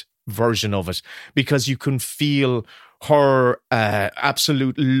best version of it, because you can feel her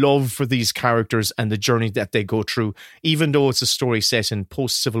absolute love for these characters and the journey that they go through. Even though it's a story set in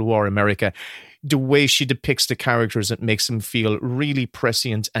post-Civil War America, the way she depicts the characters, it makes them feel really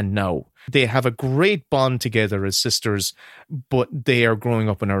prescient and now. They have a great bond together as sisters, but they are growing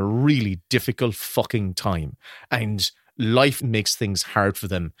up in a really difficult fucking time. And life makes things hard for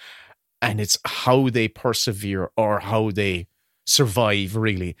them. And it's how they persevere or how they survive,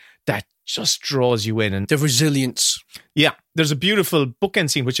 really, that just draws you in. And the resilience. Yeah, there's a beautiful bookend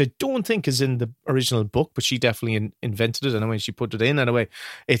scene, which I don't think is in the original book, but she definitely invented it anyway. She put it in anyway.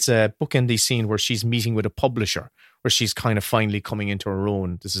 It's a bookendy scene where she's meeting with a publisher, where she's kind of finally coming into her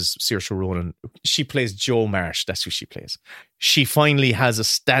own. This is Saoirse Ronan. She plays Jo Marsh. That's who she plays. She finally has a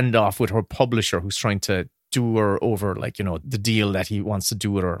standoff with her publisher, who's trying to do her over, like, you know, the deal that he wants to do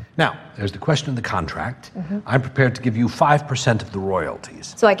with her. Now, there's the question of the contract. I'm prepared to give you 5% of the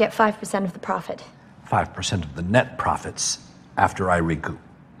royalties. So I get 5% of the profit. 5% of the net profits after I recoup.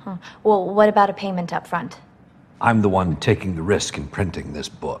 Huh. Well, what about a payment up front? I'm the one taking the risk in printing this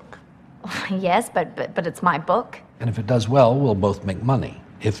book. Yes, but it's my book. And if it does well, we'll both make money.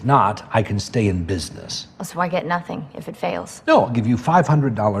 If not, I can stay in business. So I get nothing if it fails? No, I'll give you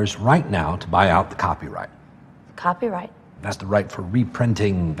 $500 right now to buy out the copyright. Copyright? That's the right for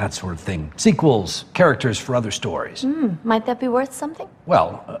reprinting, that sort of thing. Sequels, characters for other stories. Might that be worth something?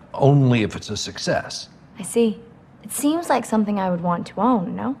 Well, only if it's a success. I see. It seems like something I would want to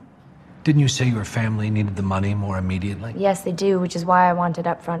own, no? Didn't you say your family needed the money more immediately? Yes, they do, which is why I wanted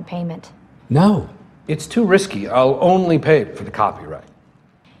upfront payment. No, it's too risky. I'll only pay for the copyright.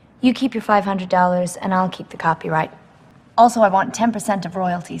 You keep your $500 and I'll keep the copyright. Also, I want 10% of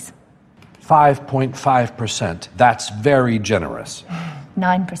royalties. 5.5%. That's very generous.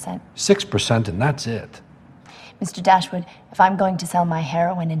 9%. 6% and that's it. Mr. Dashwood, if I'm going to sell my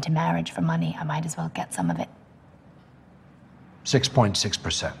heroin into marriage for money, I might as well get some of it.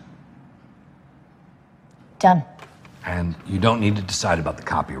 6.6%. Done. And you don't need to decide about the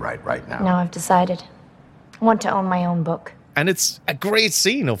copyright right now. No, I've decided. I want to own my own book. And it's a great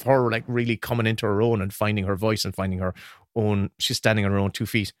scene of her, like, really coming into her own and finding her voice and finding her own. She's standing on her own 2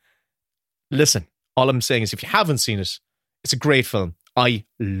 feet. Listen, all I'm saying is if you haven't seen it, it's a great film. I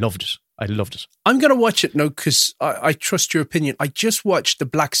loved it. I loved it. I'm going to watch it now because I trust your opinion. I just watched The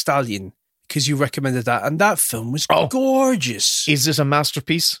Black Stallion because you recommended that, and that film was gorgeous. Is it a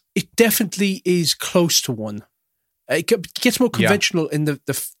masterpiece? It definitely is close to one. It gets more conventional in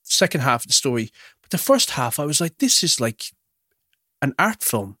the second half of the story. But the first half, I was like, this is like an art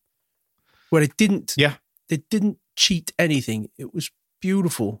film where they didn't cheat anything. It was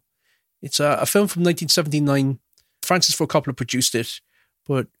beautiful. It's a film from 1979. Francis Ford Coppola produced it,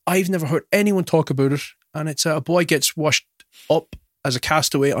 but I've never heard anyone talk about it. And it's a boy gets washed up as a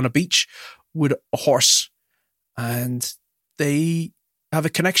castaway on a beach with a horse, and they have a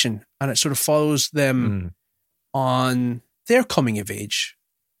connection, and it sort of follows them on their coming of age,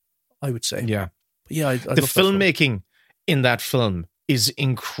 I would say. Yeah. But yeah, I the filmmaking in that film is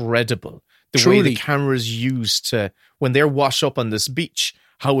incredible. The way the camera's used to, when they're washed up on this beach,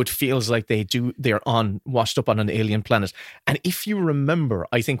 how it feels like they're washed up on an alien planet. And if you remember,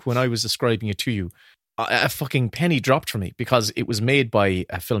 I think when I was describing it to you, a fucking penny dropped for me, because it was made by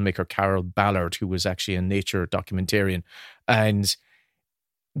a filmmaker, Carol Ballard, who was actually a nature documentarian. And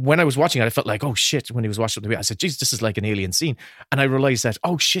when I was watching it, I felt like, oh shit, when he was watching it, I said, geez, this is like an alien scene. And I realized that,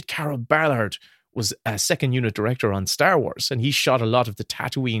 oh shit, Carol Ballard was a second unit director on Star Wars, and he shot a lot of the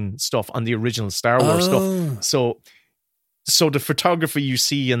Tatooine stuff on the original Star Wars stuff. So the photography you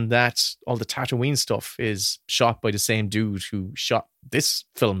see in that, all the Tatooine stuff, is shot by the same dude who shot this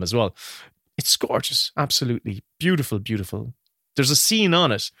film as well. It's gorgeous. Absolutely beautiful, beautiful. There's a scene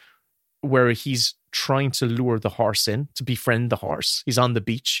on it where he's trying to lure the horse in, to befriend the horse. He's on the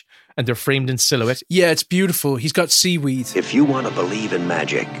beach and they're framed in silhouette. Yeah, it's beautiful. He's got seaweed. If you want to believe in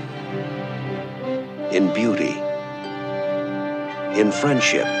magic, in beauty, in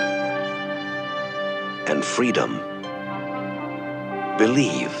friendship, and freedom,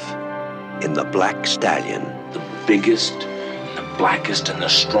 believe in the Black Stallion. The biggest, the blackest, and the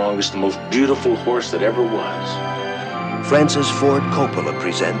strongest, the most beautiful horse that ever was. Francis Ford Coppola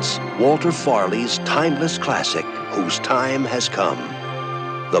presents Walter Farley's timeless classic, whose time has come.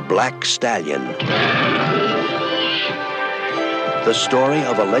 The Black Stallion. The story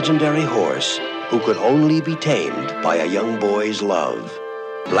of a legendary horse who could only be tamed by a young boy's love.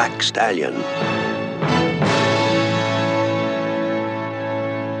 Black Stallion.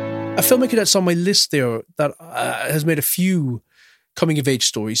 A filmmaker that's on my list there that has made a few coming-of-age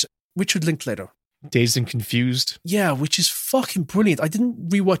stories, Richard Linklater. Dazed and Confused. Yeah, which is fucking brilliant. I didn't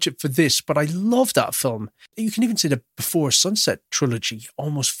rewatch it for this, but I love that film. You can even say the Before Sunset trilogy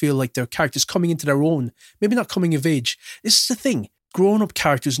almost feel like they're characters coming into their own, maybe not coming of age. This is the thing. Grown-up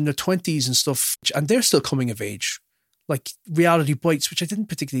characters in their 20s and stuff, and they're still coming of age. Like Reality Bites, which I didn't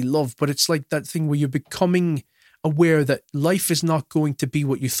particularly love, but it's like that thing where you're becoming aware that life is not going to be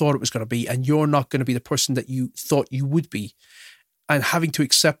what you thought it was going to be, and you're not going to be the person that you thought you would be. And having to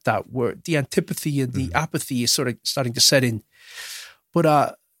accept that, where the antipathy and the apathy is sort of starting to set in.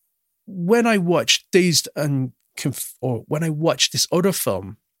 But when I watched when I watched this other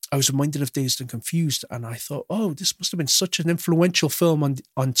film, I was reminded of Dazed and Confused, and I thought, oh, this must have been such an influential film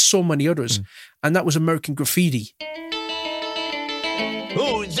on so many others. And that was American Graffiti.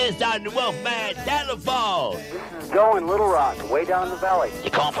 Who is this on the Wolfman telephone? This is Joe in Little Rock, way down the valley.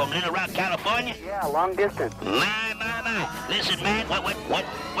 You call from Little Rock, California? Yeah, long distance. My. Listen, man,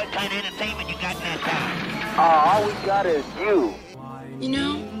 what kind of entertainment you got in that town? All we got is you. You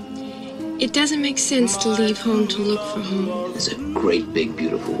know, it doesn't make sense to leave home to look for home. There's a great, big,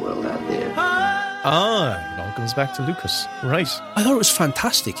 beautiful world out there. It all comes back to Lucas. Right. I thought it was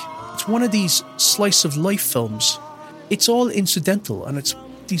fantastic. It's one of these slice of life films. It's all incidental, and it's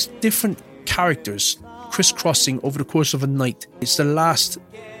these different characters crisscrossing over the course of a night. It's the last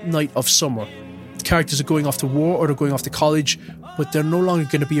night of summer. The characters are going off to war or they're going off to college, but they're no longer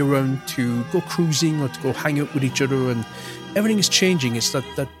going to be around to go cruising or to go hang out with each other, and everything is changing. It's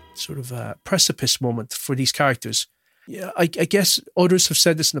that sort of precipice moment for these characters. Yeah, I guess others have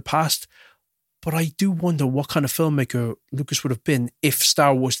said this in the past, but I do wonder what kind of filmmaker Lucas would have been if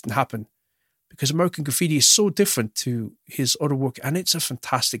Star Wars didn't happen. Because American Graffiti is so different to his other work, and it's a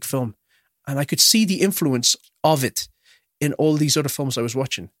fantastic film. And I could see the influence of it in all these other films I was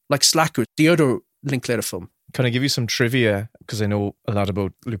watching, like Slacker, the other Linklater film. Can I give you some trivia? Because I know a lot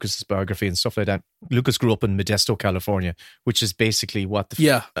about Lucas's biography and stuff like that. Lucas grew up in Modesto, California, which is basically what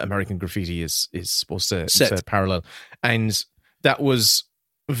the American Graffiti is supposed to parallel. And that was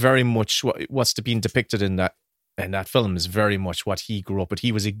very much what's being depicted in that film is very much what he grew up with.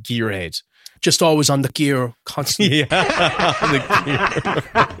 He was a gearhead. Just always on the gear, constantly. Yeah, on the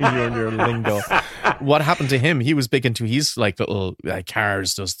gear. You're in your lingo. What happened to him? He was big into his like little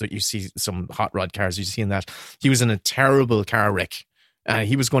cars. Those that you see, some hot rod cars you see in that. He was in a terrible car wreck.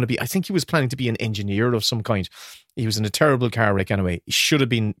 He was going to be, I think he was planning to be an engineer of some kind. He was in a terrible car wreck anyway. He should have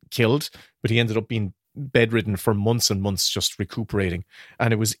been killed, but he ended up being bedridden for months and months, just recuperating.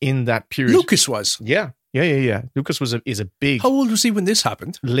 And it was in that period. Lucas was? Yeah. Lucas is a big... How old was he when this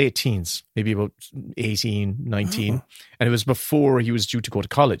happened? Late teens, maybe about 18, 19. Oh. And it was before he was due to go to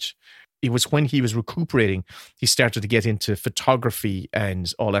college. It was when he was recuperating, he started to get into photography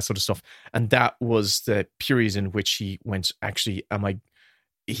and all that sort of stuff. And that was the period in which he went, actually,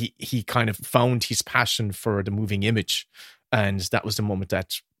 he kind of found his passion for the moving image. And that was the moment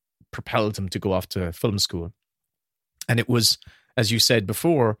that propelled him to go off to film school. And it was, as you said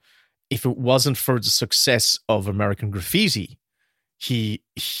before, if it wasn't for the success of American Graffiti, he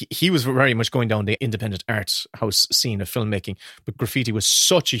was very much going down the independent art house scene of filmmaking. But Graffiti was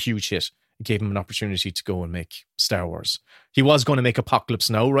such a huge hit. gave him an opportunity to go and make Star Wars. He was going to make Apocalypse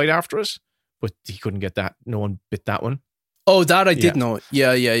Now right after it, but he couldn't get that. No one bit that one. Oh, that I did know.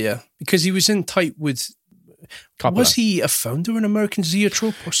 Yeah. Because he was in tight with... Coppola. Was he a founder in American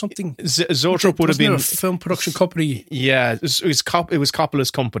Zoetrope or something? Zoetrope would have been a film production company. Yeah, it was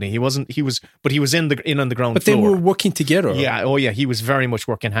Coppola's company. He was on the ground but floor. They were working together. Yeah, he was very much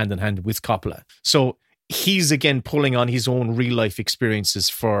working hand in hand with Coppola. So he's again pulling on his own real life experiences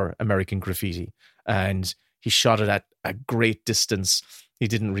for American Graffiti, and he shot it at a great distance. He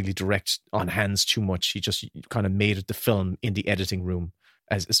didn't really direct on hands too much. He just kind of made the film in the editing room,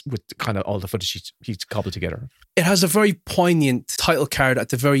 as with kind of all the footage he's cobbled together. It has a very poignant title card at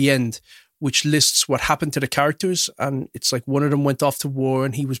the very end, which lists what happened to the characters. And it's like one of them went off to war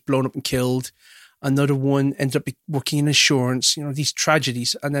and he was blown up and killed. Another one ended up working in insurance, these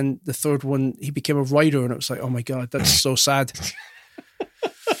tragedies. And then the third one, he became a writer. And it was like, oh my God, that's so sad.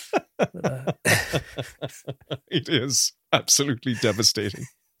 It is absolutely devastating.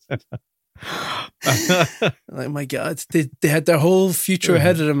 Like, my God, they had their whole future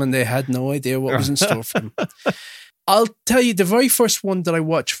ahead of them and they had no idea what was in store for them. I'll tell you, the very first one that I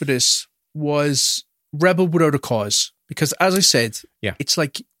watched for this was Rebel Without a Cause, because as I said, it's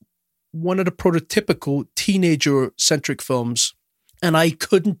like one of the prototypical teenager-centric films, and I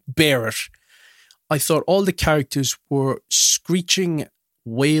couldn't bear it. I thought all the characters were screeching,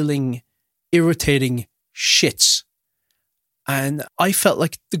 wailing, irritating shits. And I felt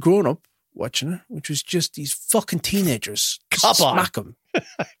like the grown-up watching it, which was just these fucking teenagers. Smack them.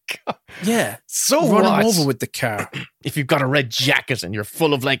 Yeah. So run what? them over with the car. If you've got a red jacket and you're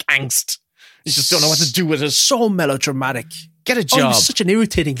full of like angst, you just don't know what to do with it. So melodramatic. Get a job. Oh, you're such an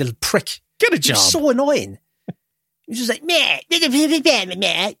irritating little prick. Get a job. You're so annoying. You're just like, man,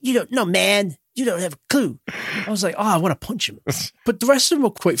 you don't know, man. You don't have a clue. I was like, I want to punch him. But the rest of them were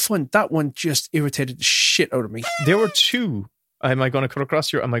quite fun. That one just irritated the shit out of me. There were two. Am I going to cut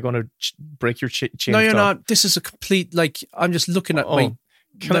across your? Am I going to break your chain? No, you're not. This is a complete, I'm just looking at my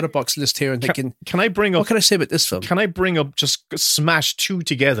letterbox list here and thinking, can I bring up? What can I say about this film? Can I bring up, just smash two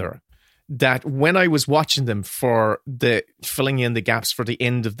together, that when I was watching them for the filling in the gaps for the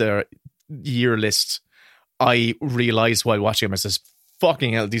end of the year list, I realized while watching them, I says,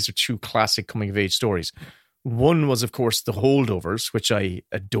 fucking hell, these are two classic coming of age stories. One was, of course, The Holdovers, which I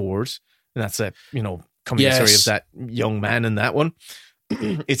adored. And that's a, coming story of that young man in that one.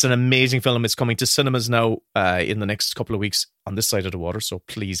 It's an amazing film. It's coming to cinemas now in the next couple of weeks on this side of the water. So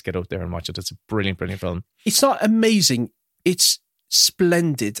please get out there and watch it. It's a brilliant, brilliant film. It's not amazing. It's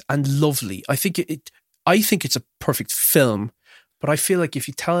splendid and lovely. I think it's a perfect film, but I feel like if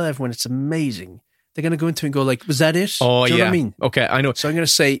you tell everyone it's amazing, they're going to go into it and go like, was that it? Oh, do you know what I mean? Okay, I know. So I'm going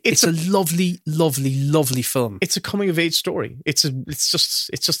to say it's a lovely, lovely, lovely film. It's a coming of age story. It's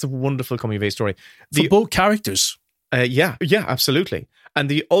just a wonderful coming of age story. For both characters. Yeah, absolutely. And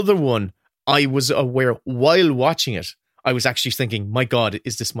the other one, I was aware while watching it, I was actually thinking, my God,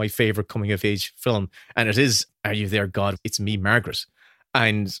 is this my favorite coming of age film? And it is, Are You There, God? It's Me, Margaret.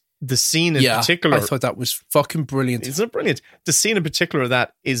 And the scene in particular, I thought that was fucking brilliant. Isn't it brilliant? The scene in particular,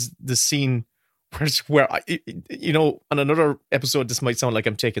 that is the scene where on another episode, this might sound like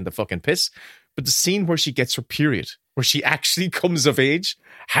I'm taking the fucking piss, but the scene where she gets her period, where she actually comes of age,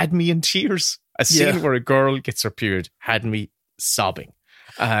 had me in tears. A scene where a girl gets her period had me sobbing.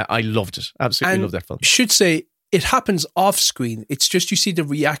 I loved it. Absolutely loved that film. Should say it happens off screen. It's just you see the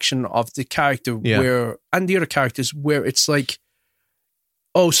reaction of the character and the other characters where it's like,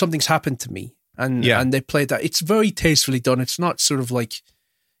 oh, something's happened to me. And they play that. It's very tastefully done. It's not sort of like,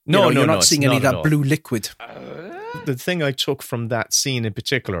 you're not seeing any of that blue liquid. The thing I took from that scene in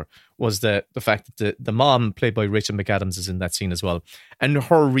particular was the fact that the mom, played by Rachel McAdams, is in that scene as well. And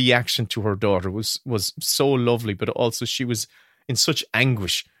her reaction to her daughter was so lovely, but also she was in such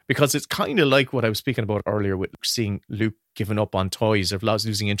anguish, because it's kind of like what I was speaking about earlier with seeing Luke giving up on toys or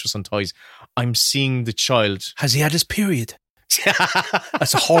losing interest in toys. I'm seeing the child. Has he had his period?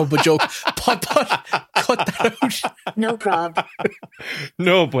 That's a horrible joke. Cut that out. No problem.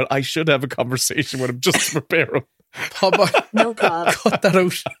 No, but I should have a conversation with him just to prepare him. No problem. Cut that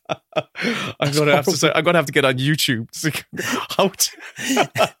out. I'm going to have to get on YouTube to see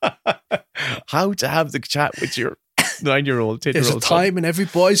how to have the chat with your 9-year-old, 10-year-old. There's a time in every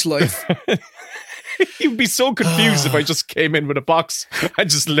boy's life. You'd be so confused if I just came in with a box and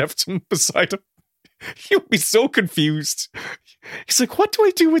just left him beside him. You'd be so confused. He's like, what do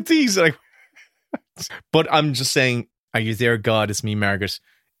I do with these? But I'm just saying, Are You There, God? It's Me, Margaret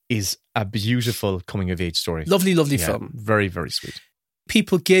is a beautiful coming of age story. Lovely, lovely film. Very, very sweet.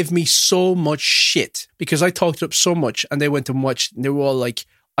 People gave me so much shit because I talked it up so much, and they went and watched, and they were all like,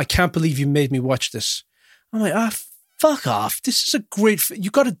 I can't believe you made me watch this. I'm like, fuck off. This is a great...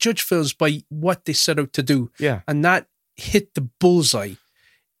 You got to judge films by what they set out to do. Yeah. And that hit the bullseye.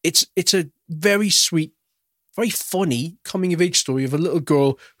 It's a very sweet, very funny coming-of-age story of a little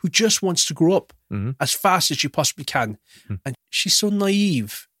girl who just wants to grow up as fast as she possibly can. And she's so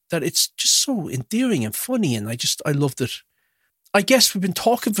naive that it's just so endearing and funny, and I loved it. I guess we've been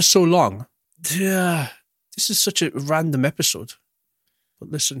talking for so long. This is such a random episode. But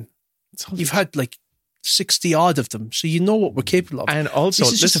listen, you've had like 60 odd of them, so you know what we're capable of. And also,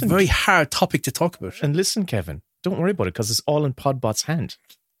 this is just a very hard topic to talk about. And listen, Kevin, don't worry about it, because it's all in Podbot's hand.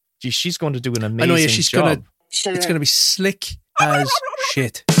 She's going to do an amazing I know, yeah, she's job. It's going to be slick as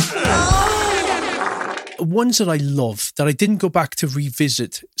shit. Ones that I love that I didn't go back to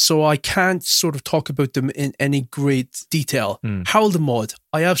revisit, so I can't sort of talk about them in any great detail. Harold and Maude,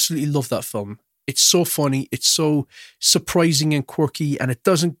 I absolutely love that film. It's so funny, it's so surprising and quirky, and it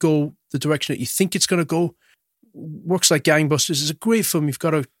doesn't go the direction that you think it's going to go. Works like gangbusters. It's a great film. You've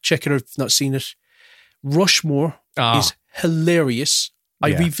got to check it out if you've not seen it. Rushmore is hilarious.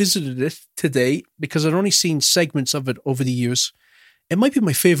 I revisited it today because I'd only seen segments of it over the years. It might be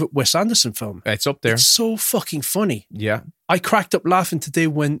my favourite Wes Anderson film. It's up there. It's so fucking funny. Yeah. I cracked up laughing today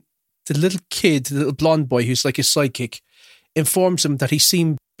when the little kid, the little blonde boy who's like his sidekick, informs him that he's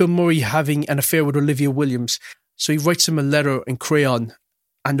seen Bill Murray having an affair with Olivia Williams. So he writes him a letter in crayon,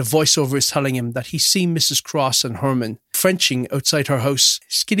 and the voiceover is telling him that he's seen Mrs. Cross and Herman Frenching outside her house,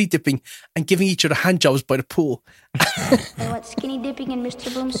 skinny dipping and giving each other hand jobs by the pool. They went skinny dipping in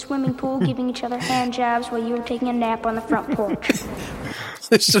Mr. Bloom's swimming pool, giving each other hand jobs while you were taking a nap on the front porch.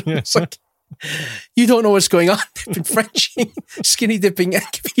 It's like, you don't know what's going on. They've been Frenching, skinny dipping and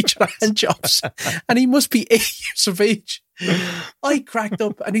giving each other hand jobs. And he must be 8 years of age. I cracked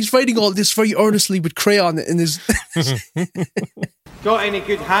up, and he's writing all this very earnestly with crayon in his... Got any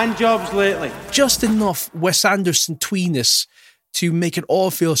good hand jobs lately? Just enough Wes Anderson tweeness to make it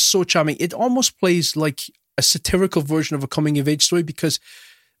all feel so charming. It almost plays like a satirical version of a coming-of-age story, because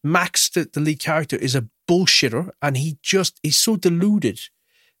Max, the lead character, is a bullshitter, and he's so deluded.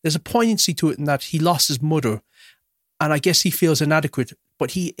 There's a poignancy to it in that he lost his mother, and I guess he feels inadequate,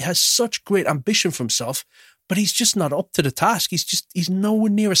 but he has such great ambition for himself, but he's just not up to the task. He's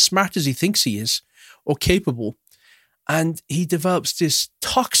nowhere near as smart as he thinks he is, or capable. And he develops this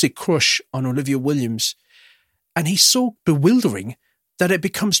toxic crush on Olivia Williams, and he's so bewildering that it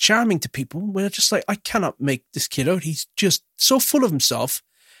becomes charming to people. We're just like, I cannot make this kid out. He's just so full of himself,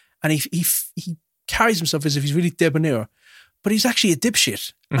 and he carries himself as if he's really debonair, but he's actually a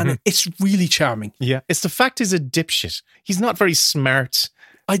dipshit, and it's really charming. Yeah, it's the fact he's a dipshit. He's not very smart.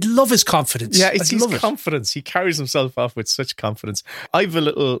 I love his confidence. Yeah, it's his confidence. He carries himself off with such confidence. I have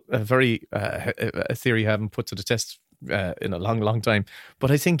a theory I haven't put to the test in a long, long time, but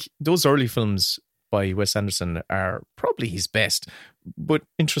I think those early films by Wes Anderson are probably his best. But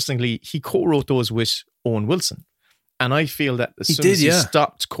interestingly, he co-wrote those with Owen Wilson. And I feel that as soon as he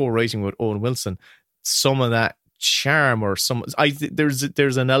stopped co-writing with Owen Wilson, some of that charm or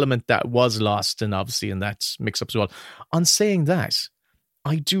there's an element that was lost, and obviously in that mix up as well. On saying that,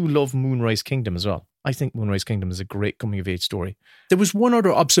 I do love Moonrise Kingdom as well. I think Moonrise Kingdom is a great coming of age story. There was one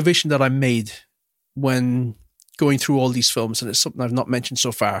other observation that I made when going through all these films, and it's something I've not mentioned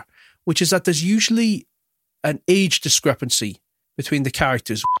so far, which is that there's usually an age discrepancy between the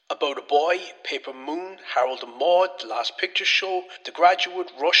characters. About a Boy, Paper Moon, Harold and Maude, The Last Picture Show, The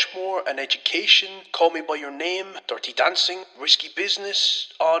Graduate, Rushmore, An Education, Call Me By Your Name, Dirty Dancing, Risky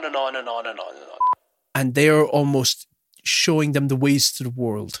Business, on and on and on and on and on. And they're almost showing them the ways to the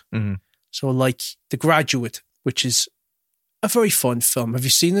world. Mm-hmm. So like The Graduate, which is a very fun film. Have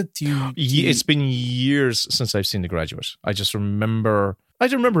you seen it? It's been years since I've seen The Graduate. I don't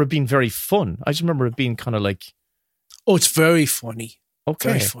remember it being very fun. I just remember it being kind of like... Oh, it's very funny. Okay.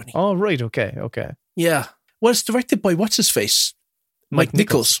 Very funny. Oh, right. Okay. Yeah. Well, it's directed by what's-his-face? Mike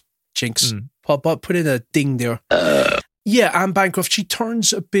Nichols. Jinx. Put in a ding there. Yeah, Anne Bancroft, she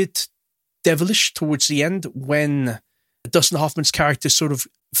turns a bit devilish towards the end when Dustin Hoffman's character sort of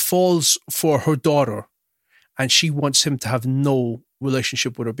falls for her daughter, and she wants him to have no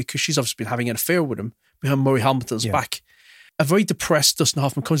relationship with her because she's obviously been having an affair with him behind Murray Hamilton's back. A very depressed Dustin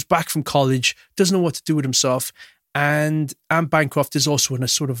Hoffman comes back from college, doesn't know what to do with himself, and Anne Bancroft is also in a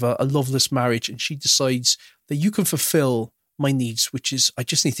sort of a loveless marriage, and she decides that you can fulfill my needs, which is I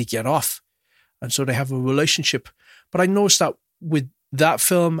just need to get off. And so they have a relationship. But I noticed that with that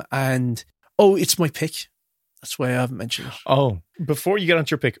film, and it's my pick. That's why I haven't mentioned it. Oh, before you get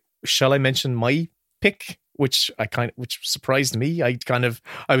onto your pick, shall I mention my pick? Which surprised me. I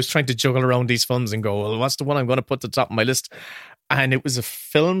was trying to juggle around these films and go, well, what's the one I'm going to put at the top of my list? And it was a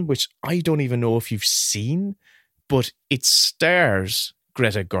film which I don't even know if you've seen, but it stars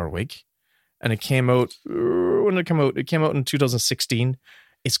Greta Gerwig. And it came out, when did it come out? It came out in 2016.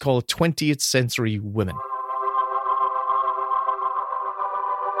 It's called 20th Century Women.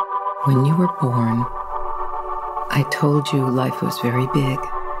 When you were born, I told you life was very big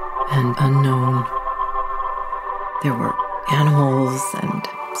and unknown. There were animals and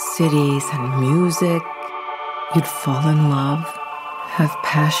cities and music. You'd fall in love, have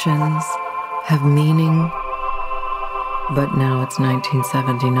passions, have meaning. But now it's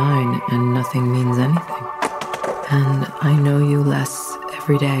 1979 and nothing means anything. And I know you less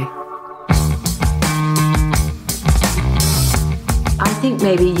every day. I think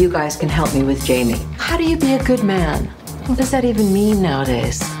maybe you guys can help me with Jamie. How do you be a good man? What does that even mean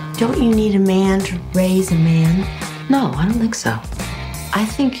nowadays? Don't you need a man to raise a man? No, I don't think so. I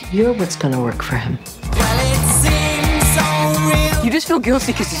think you're what's going to work for him. You just feel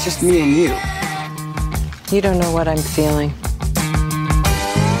guilty because it's just me and you. You don't know what I'm feeling.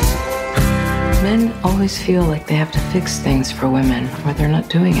 Men always feel like they have to fix things for women or they're not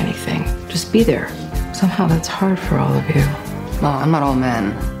doing anything. Just be there. Somehow that's hard for all of you. Well, I'm not all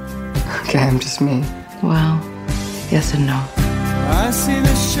men. Okay, I'm just me. Well, yes and no. I see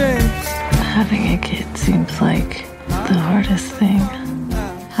the shapes. Having a kid seems like the hardest thing.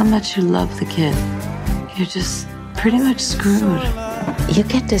 How much you love the kid, you're just pretty much screwed. You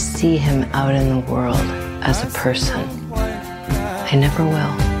get to see him out in the world as a person. I never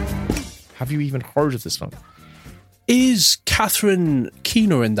will. Have you even heard of this film? Is Catherine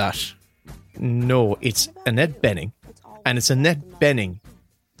Keener in that? No, it's Annette Bening. And it's Annette Bening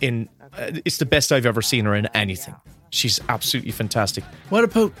in... it's the best I've ever seen her in anything. She's absolutely fantastic. What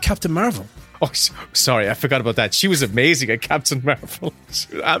about Captain Marvel? Oh, sorry, I forgot about that. She was amazing at Captain Marvel.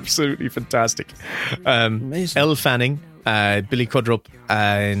 She was absolutely fantastic. Amazing. Elle Fanning, Billy Crudup,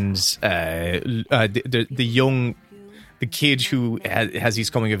 and the kid who has his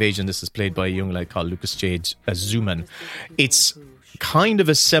coming of age, and this is played by a young lad called Lucas Jade Zuman. It's kind of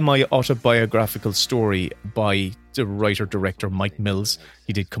a semi-autobiographical story by the writer-director Mike Mills.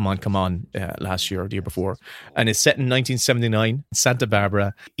 He did Come On last year or the year before. And it's set in 1979 in Santa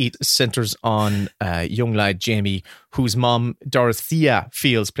Barbara. It centres on a young lad, Jamie, whose mom, Dorothea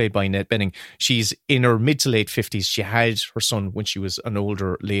Fields, played by Annette Bening. She's in her mid to late 50s. She had her son when she was an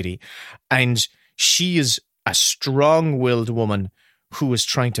older lady. And she is a strong-willed woman who is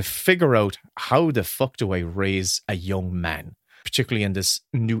trying to figure out, how the fuck do I raise a young man? Particularly in this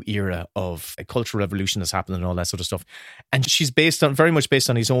new era of a cultural revolution that's happening and all that sort of stuff. And she's very much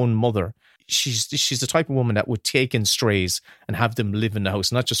based on his own mother. She's the type of woman that would take in strays and have them live in the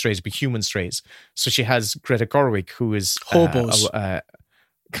house, not just strays, but human strays. So she has Greta Gerwig, who is hobos. Not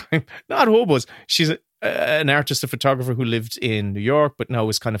hobos. She's an artist, a photographer who lived in New York, but now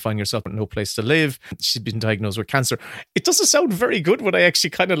is kind of finding herself with no place to live. She's been diagnosed with cancer. It doesn't sound very good when I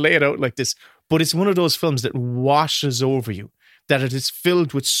actually kind of lay it out like this, but it's one of those films that washes over you. That it is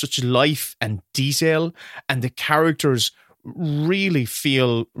filled with such life and detail, and the characters really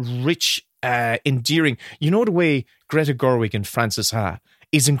feel rich, endearing. You know the way Greta Gerwig and Frances Ha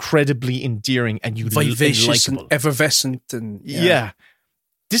is incredibly endearing and vivacious and and effervescent, and yeah.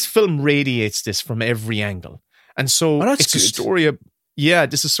 This film radiates this from every angle, and so it's good. a story of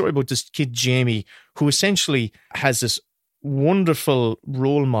this is a story about this kid Jamie who essentially has this wonderful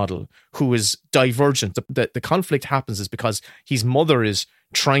role model who is divergent. The conflict happens is because his mother is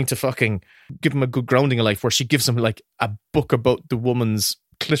trying to fucking give him a good grounding in life, where she gives him like a book about the woman's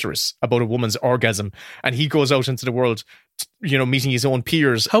clitoris, about a woman's orgasm, and he goes out into the world, meeting his own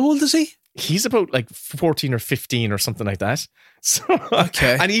peers. How old is he? He's about like 14 or 15 or something like that. So,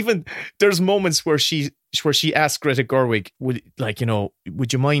 okay. And even there's moments where she asks Greta Gerwig,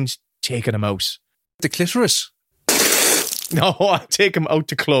 would you mind taking him out? The clitoris? No, I take him out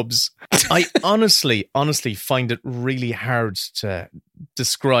to clubs. I honestly find it really hard to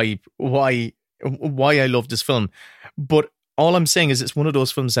describe why I love this film. But all I'm saying is it's one of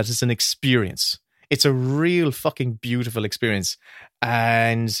those films that is an experience. It's a real fucking beautiful experience.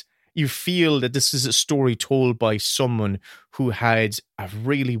 And you feel that this is a story told by someone who had a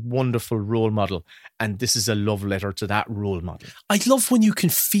really wonderful role model. And this is a love letter to that role model. I love when you can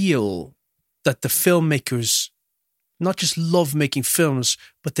feel that the filmmakers not just love making films,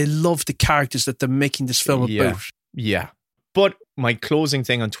 but they love the characters that they're making this film about. Yeah. But my closing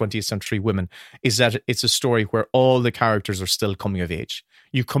thing on 20th Century Women is that it's a story where all the characters are still coming of age.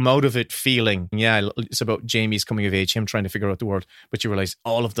 You come out of it feeling, yeah, it's about Jamie's coming of age, him trying to figure out the world, but you realize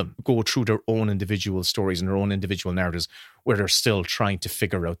all of them go through their own individual stories and their own individual narratives where they're still trying to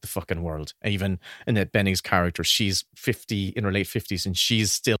figure out the fucking world. Even Annette Bening's character, she's 50, in her late 50s, and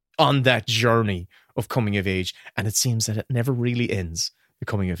she's still on that journey of coming of age. And it seems that it never really ends, the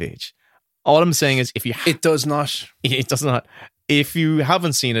coming of age. All I'm saying is, it does not. It does not. If you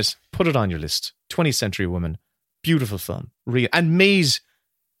haven't seen it, put it on your list. 20th Century Women, beautiful film, and made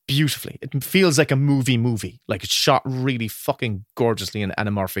beautifully. It feels like a movie. Like it's shot really fucking gorgeously in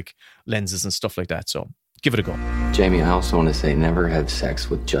anamorphic lenses and stuff like that. So give it a go. Jamie, I also want to say, never have sex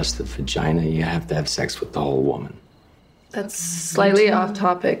with just the vagina. You have to have sex with the whole woman. That's slightly off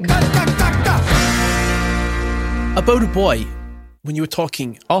topic. About a Boy. When you were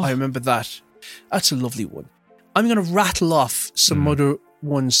talking, I remember that. That's a lovely one. I'm going to rattle off some other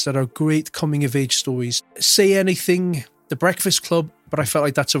ones that are great coming-of-age stories. Say Anything, The Breakfast Club, but I felt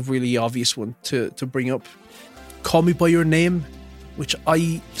like that's a really obvious one to bring up. Call Me By Your Name, which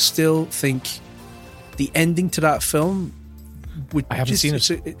I still think the ending to that film would... I haven't seen it.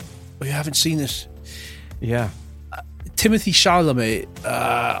 You haven't seen it? Yeah. Timothée Chalamet,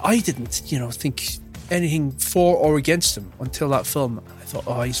 I didn't, think anything for or against him until that film. I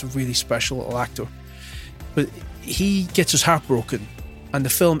thought, he's a really special little actor. But he gets his heart broken, and the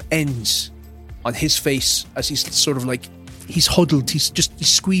film ends on his face as he's sort of like, he's huddled, he's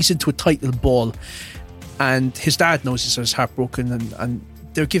squeezed into a tight little ball, and his dad knows he's his heart broken, and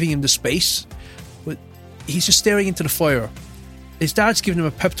they're giving him the space, but he's just staring into the fire. His dad's giving him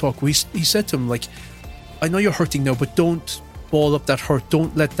a pep talk where he said to him, like, I know you're hurting now, but don't ball up that hurt,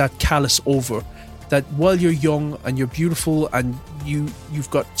 don't let that callous over. That while you're young and you're beautiful and you've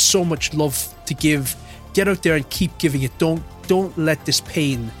got so much love to give, get out there and keep giving it. Don't let this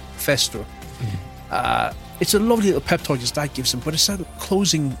pain fester. It's a lovely little pep talk his dad gives him, but it's that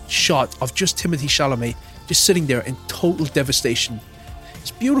closing shot of just Timothée Chalamet just sitting there in total devastation.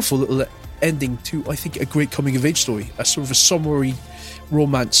 It's a beautiful little ending to, I think, a great coming of age story, a sort of a summary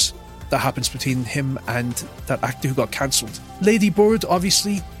romance that happens between him and that actor who got cancelled. Lady Bird,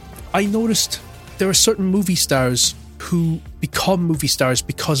 obviously. I noticed there are certain movie stars who become movie stars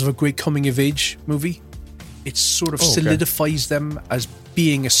because of a great coming of age movie. It sort of solidifies them as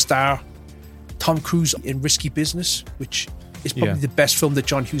being a star. Tom Cruise in Risky Business, which is probably the best film that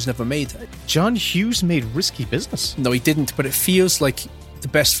John Hughes never made. John Hughes made Risky Business? No, he didn't, but it feels like the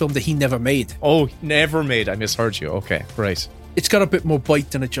best film that he never made. Oh, never made. I misheard you. Okay, right. It's got a bit more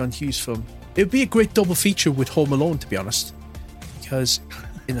bite than a John Hughes film. It would be a great double feature with Home Alone, to be honest. Because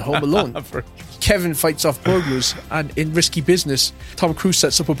in Home Alone, Kevin fights off burglars, and in Risky Business, Tom Cruise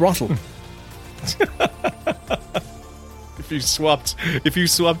sets up a brothel. If you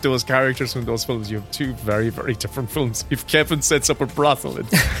swapped those characters from those films, you have two very, very different films. If Kevin sets up a brothel,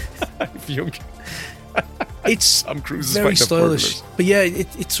 it's Tom Cruise is very stylish. Burglars. But yeah,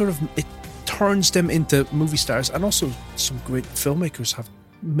 it sort of turns them into movie stars, and also some great filmmakers have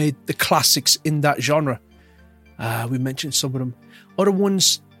made the classics in that genre. We mentioned some of them. Other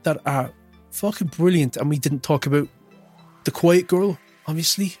ones that are fucking brilliant, and we didn't talk about The Quiet Girl,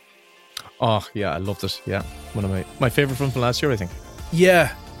 obviously. Oh, yeah, I loved it. Yeah, one of my favourite film from last year, I think.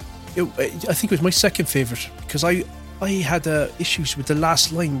 Yeah, I think it was my second favourite, because I had issues with the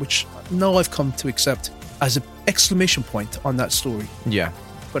last line, which now I've come to accept as an exclamation point on that story. Yeah.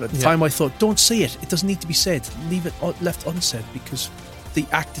 But at the time I thought, don't say it. It doesn't need to be said. Leave it left unsaid, because the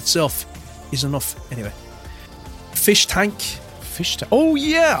act itself is enough. Anyway. Fish Tank. Oh,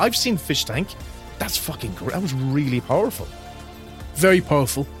 yeah. I've seen Fish Tank. That's fucking great. That was really powerful. Very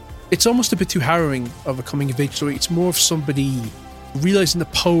powerful. It's almost a bit too harrowing of a coming-of-age story. It's more of somebody realising the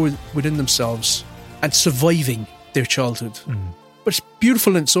power within themselves and surviving their childhood. But it's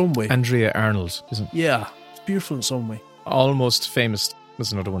beautiful in its own way. Andrea Arnold, isn't it? Yeah, it's beautiful in its own way. Almost Famous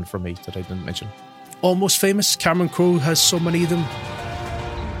was another one for me that I didn't mention. Almost Famous. Cameron Crowe has so many of them.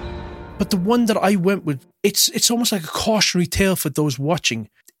 But the one that I went with, it's almost like a cautionary tale for those watching.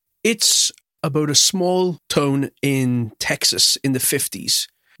 It's about a small town in Texas in the 50s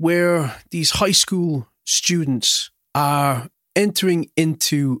where these high school students are entering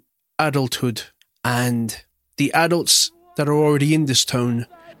into adulthood, and the adults that are already in this town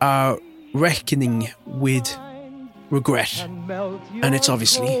are reckoning with regret. And it's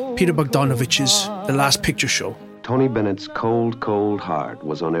obviously Peter Bogdanovich's The Last Picture Show. Tony Bennett's Cold, Cold Heart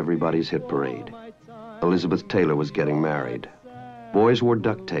was on everybody's hit parade. Elizabeth Taylor was getting married. Boys wore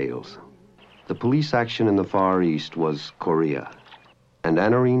ducktails. The police action in the Far East was Korea. And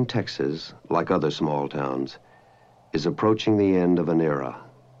Anarene, Texas, like other small towns, is approaching the end of an era.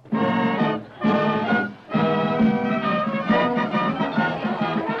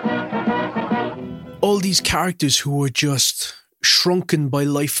 All these characters who were just shrunken by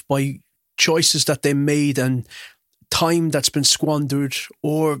life, by choices that they made and time that's been squandered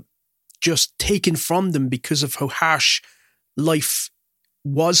or just taken from them because of how harsh life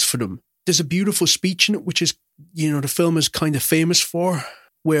was for them. There's a beautiful speech in it, which is, the film is kind of famous for,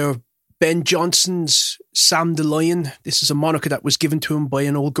 where Ben Johnson's Sam the Lion, this is a moniker that was given to him by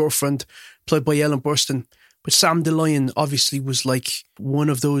an old girlfriend played by Ellen Burstyn. But Sam the Lion obviously was like one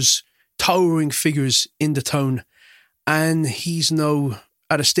of those towering figures in the town. And he's now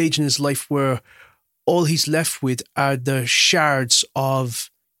at a stage in his life where all he's left with are the shards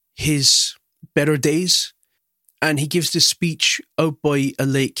of his better days. And he gives this speech out by a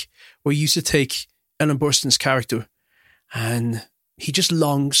lake where he used to take Ellen Burstyn's character. And he just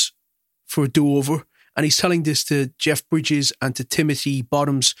longs for a do-over. And he's telling this to Jeff Bridges and to Timothy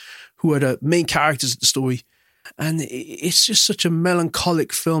Bottoms, who are the main characters of the story. And it's just such a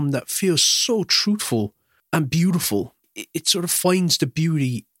melancholic film that feels so truthful and beautiful. It sort of finds the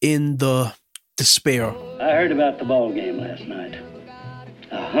beauty in the despair. I heard about the ball game last night.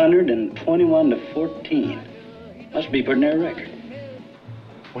 121-14. Must be pretty near record.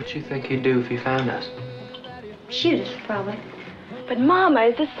 What you think he'd do if he found us? Shoot us, probably. But, Mama,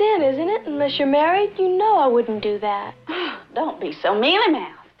 it's a sin, isn't it? Unless you're married, you know I wouldn't do that. Don't be so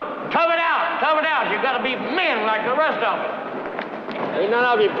mealy-mouthed. Tough it out. You gotta be men like the rest of them. Ain't none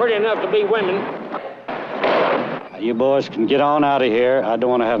of you pretty enough to be women. You boys can get on out of here. I don't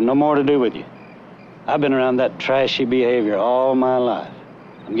want to have no more to do with you. I've been around that trashy behavior all my life.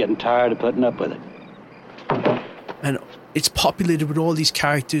 I'm getting tired of putting up with it. And it's populated with all these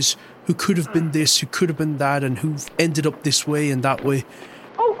characters who could have been this, who could have been that, and who've ended up this way and that way.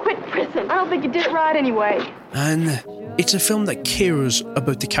 Oh, quit prison. I don't think you did it right anyway. And it's a film that cares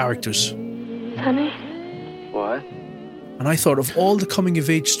about the characters. Honey? What? And I thought of all the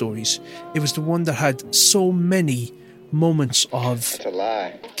coming-of-age stories, it was the one that had so many moments of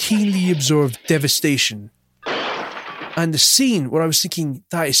keenly observed devastation. And the scene where I was thinking,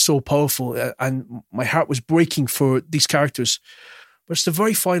 that is so powerful, and my heart was breaking for these characters. But it's the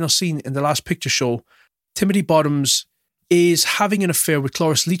very final scene in the Last Picture Show. Timothy Bottoms is having an affair with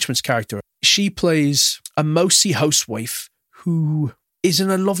Cloris Leachman's character. She plays a mousy housewife who is in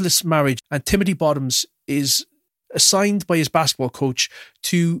a loveless marriage, and Timothy Bottoms is assigned by his basketball coach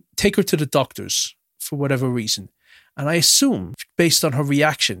to take her to the doctors for whatever reason. And I assume, based on her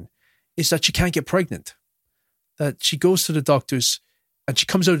reaction, is that she can't get pregnant. That she goes to the doctors and she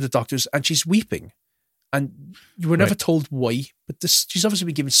comes out of the doctors and she's weeping. And you were never told why, but she's obviously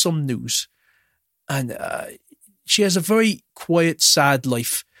been given some news. And she has a very quiet, sad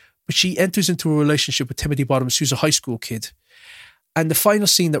life, but she enters into a relationship with Timothy Bottoms, who's a high school kid. And the final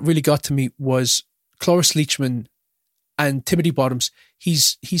scene that really got to me was Cloris Leachman and Timothy Bottoms.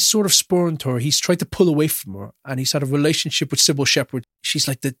 He's sort of spurned her. He's tried to pull away from her, and he's had a relationship with Sybil Shepherd. She's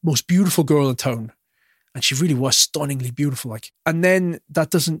like the most beautiful girl in town. And she really was stunningly beautiful. And then that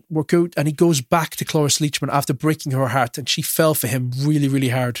doesn't work out, and he goes back to Cloris Leachman after breaking her heart, and she fell for him really, really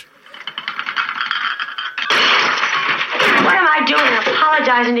hard. What am I doing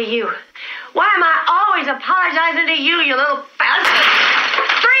apologizing to you? Why am I always apologizing to you, you little bastard? 3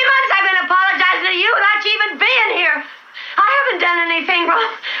 months I've been apologizing to you without you even being here. I haven't done anything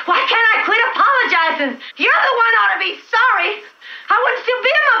wrong. Why can't I quit apologizing? You're the one ought to be sorry. I wouldn't still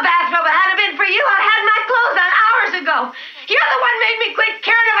be in my bathrobe if it hadn't been for you. I'd had my clothes on hours ago. You're the one made me quit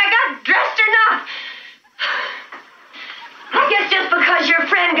caring if I got dressed or not. I guess just because your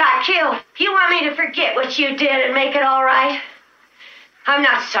friend got killed, you want me to forget what you did and make it all right? I'm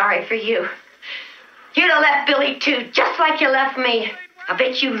not sorry for you. You'd have left Billy too, just like you left me. I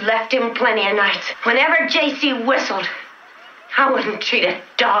bet you left him plenty of nights. Whenever J.C. whistled, I wouldn't treat a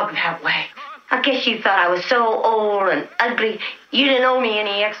dog that way. I guess you thought I was so old and ugly, you didn't owe me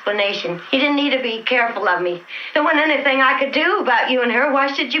any explanation. You didn't need to be careful of me. There wasn't anything I could do about you and her. Why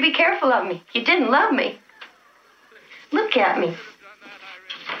should you be careful of me? You didn't love me. Look at me.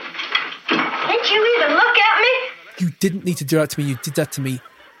 Can't you even look at me? You didn't need to do that to me. You did that to me.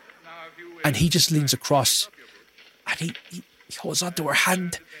 And he just leans across and he holds onto her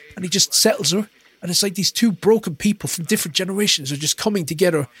hand and he just settles her. And it's like these two broken people from different generations are just coming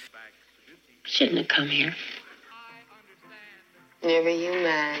together. Shouldn't have come here. Never you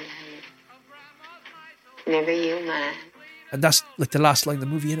mind. Never you mind. And that's like the last line of the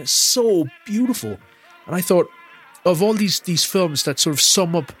movie, and it's so beautiful. And I thought, of all these films that sort of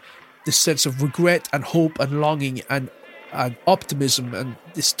sum up this sense of regret and hope and longing and optimism and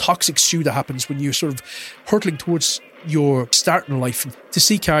this toxic stew that happens when you're sort of hurtling towards your start in life, to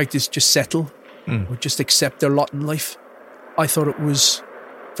see characters just settle or just accept their lot in life, I thought it was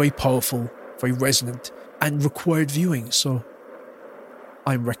very powerful, very resonant, and required viewing. So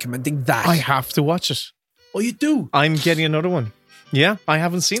I'm recommending that. I have to watch it. Oh, you do? I'm getting another one. Yeah, I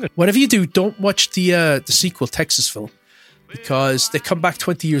haven't seen it. Whatever you do, don't watch the sequel, Texasville, because they come back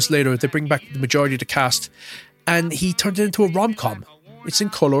 20 years later, they bring back the majority of the cast, and he turned it into a rom-com. It's in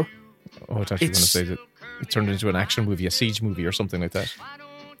colour. Oh, I thought you were going to say that it turned into an action movie, a siege movie or something like that.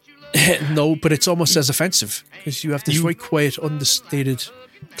 No, but it's almost as offensive, because you have this very quiet, understated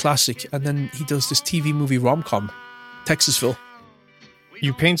classic, and then he does this TV movie rom-com, Texasville.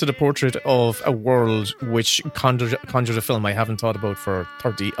 You painted a portrait of a world which conjured a film I haven't thought about for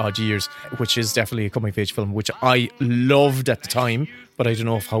 30 odd years, which is definitely a coming-of-age film, which I loved at the time, but I don't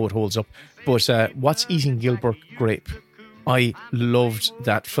know how it holds up. But What's Eating Gilbert Grape? I loved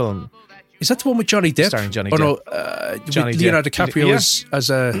that film. Is that the one with Johnny Depp? Starring Johnny Depp. No, Johnny Leonardo DiCaprio as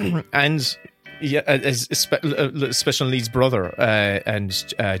a... And... Yeah, as Special Needs brother, and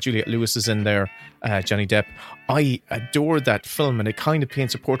Juliette Lewis is in there, Johnny Depp. I adored that film, and it kind of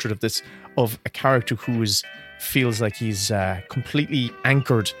paints a portrait of a character who feels like he's completely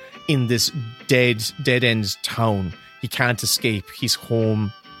anchored in this dead end town. He can't escape his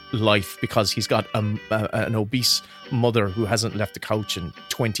home life because he's got an obese mother who hasn't left the couch in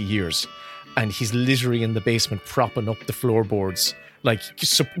 20 years, and he's literally in the basement propping up the floorboards, like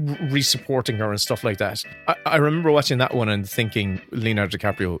re-supporting her and stuff like that. I remember watching that one and thinking Leonardo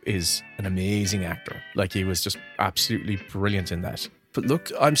DiCaprio is an amazing actor. Like, he was just absolutely brilliant in that. But look,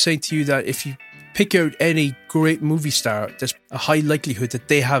 I'm saying to you that if you pick out any great movie star, there's a high likelihood that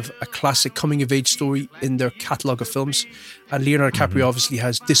they have a classic coming-of-age story in their catalogue of films. And Leonardo DiCaprio obviously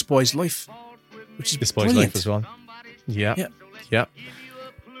has This Boy's Life, which is This Boy's brilliant. Life as well. Yeah.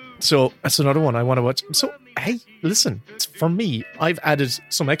 So that's another one I want to watch. So, hey, listen, for me, I've added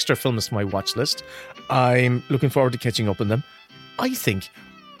some extra films to my watch list. I'm looking forward to catching up on them. I think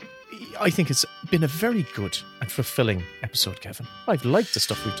it's been a very good and fulfilling episode, Kevin. I've liked the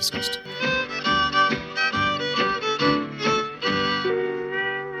stuff we've discussed.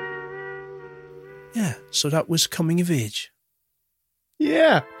 Yeah, so that was coming of age.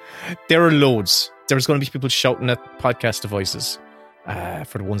 Yeah, there are loads. There's going to be people shouting at podcast devices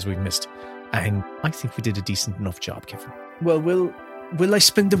for the ones we've missed. And I think we did a decent enough job, Kevin. Well, will I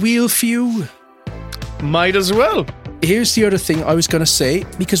spin the wheel for you? Might as well. Here's the other thing I was going to say,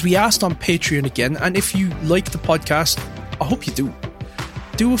 because we asked on Patreon again, and if you like the podcast, I hope you do.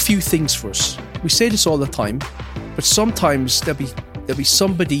 Do a few things for us. We say this all the time, but sometimes there'll be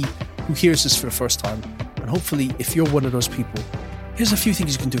somebody who hears this for the first time, and hopefully, if you're one of those people, here's a few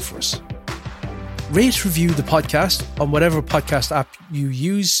things you can do for us. Rate, review the podcast on whatever podcast app you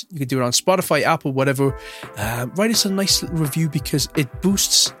use. You can do it on Spotify, Apple, whatever. Write us a nice little review, because it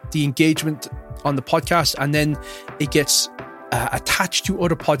boosts the engagement on the podcast, and then it gets attached to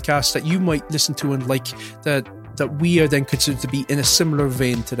other podcasts that you might listen to and like, that we are then considered to be in a similar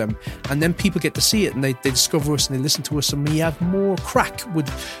vein to them. And then people get to see it, and they discover us and they listen to us, and we have more crack with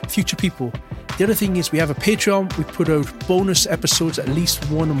future people. The other thing is we have a Patreon. We put out bonus episodes, at least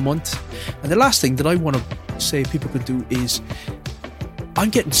one a month. And the last thing that I want to say people could do is, I'm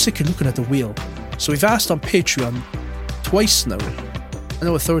getting sick of looking at the wheel. So we've asked on Patreon twice now, I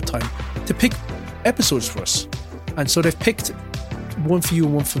know a third time, to pick episodes for us. And so they've picked one for you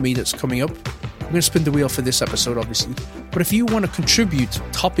and one for me that's coming up. I'm going to spin the wheel for this episode, obviously. But if you want to contribute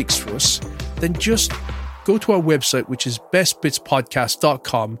topics for us, then just go to our website, which is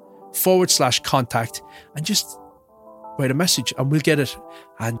bestbitspodcast.com/contact, and just write a message and we'll get it.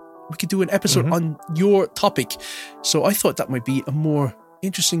 And we could do an episode on your topic. So I thought that might be a more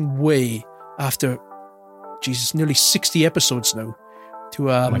interesting way, after, nearly 60 episodes now, to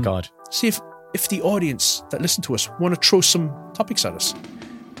oh my God, see if the audience that listen to us want to throw some topics at us.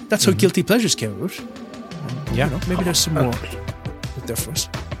 That's how Guilty Pleasures came out. Yeah, maybe there's some more out there for us.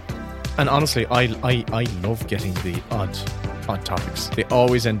 And honestly, I love getting the odd topics. They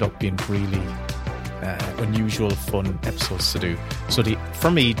always end up being really unusual, fun episodes to do. So for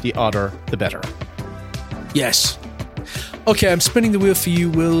me, the odder, the better. Yes. Okay, I'm spinning the wheel for you,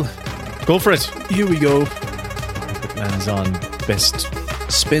 Will. Go for it. Here we go. It lands on best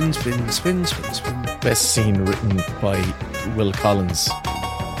spin. Best scene written by Will Collins.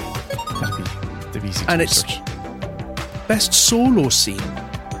 That'd be the easy. And it's best solo scene.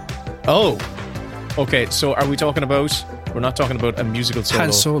 Oh, okay. So are we talking about? We're not talking about a musical solo.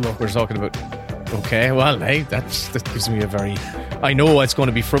 Han Solo. We're talking about. Okay, well, hey, that gives me a very. I know it's going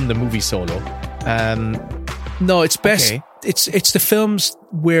to be from the movie Solo. No, it's best. Okay. It's the films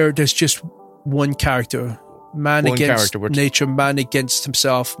where there's just one character man one against character. nature, man against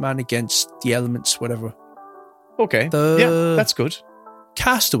himself, man against the elements, whatever. Okay. Yeah, that's good.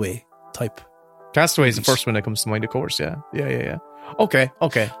 Castaway type. Castaway is the first one that comes to mind, of course. Yeah. Okay.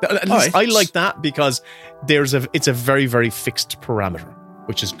 At least right. I like that because it's a very, very fixed parameter,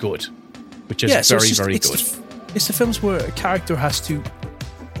 which is good. Which is very good. It's the films where a character has to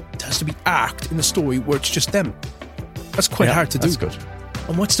be arced in a story where it's just them. That's quite hard to do. That's good.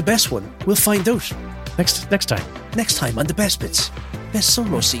 And what's the best one? We'll find out next time. Next time on the best bits, best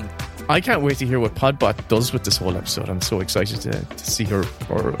solo scene. I can't wait to hear what Podbot does with this whole episode. I'm so excited to see her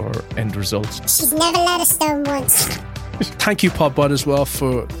end result. She's never let us down once. Thank you, Podbot, as well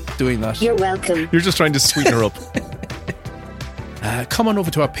for doing that. You're welcome. You're just trying to sweeten her up. Come on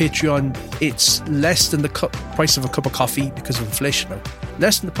over to our Patreon. It's less than the price of a cup of coffee because of inflation now.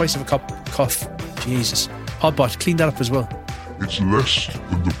 Less than the price of a cup of coffee. Jesus. Podbot, clean that up as well. It's less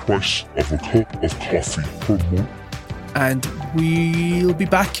than the price of a cup of coffee per month. And we'll be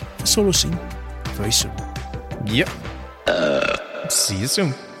back to the solo scene very soon. Yep. See you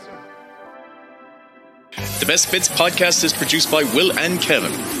soon. The Best Bits podcast is produced by Will and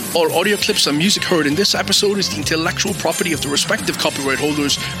Kevin. All audio clips and music heard in this episode is the intellectual property of the respective copyright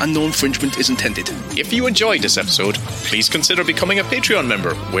holders, and no infringement is intended. If you enjoyed this episode, please consider becoming a Patreon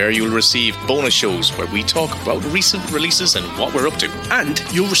member, where you'll receive bonus shows where we talk about recent releases and what we're up to. And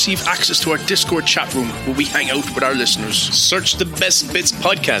you'll receive access to our Discord chat room where we hang out with our listeners. Search the Best Bits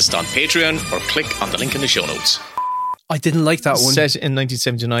podcast on Patreon or click on the link in the show notes. I didn't like that one. Set in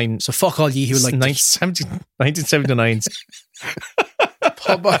 1979. So fuck all ye who like 1979.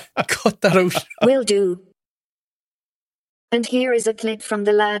 Papa, cut that out. Will do. And here is a clip from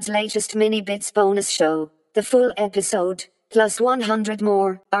the lads' latest Mini Bits bonus show. The full episode, plus 100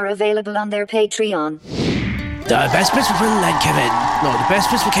 more, are available on their Patreon. The Best Bits with Will and Kevin. No, the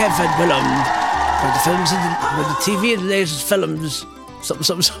Best Bits with Kevin and Willem. For the films and the TV and the latest films.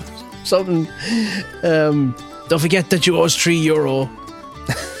 Something. Don't forget that you owe us €3.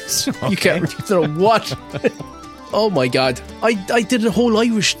 You can't remember what. Oh my god. I did a whole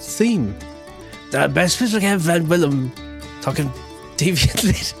Irish theme. The Best Bits with Kevin and Willem. Talking TV and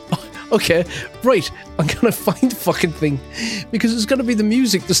latest. Okay, right. I'm going to find the fucking thing because it's going to be the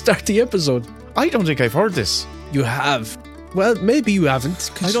music to start the episode. I don't think I've heard this. You have. Well, maybe you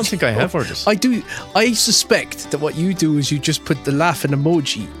haven't. I don't think I have heard this. I do. I suspect that what you do is you just put the laughing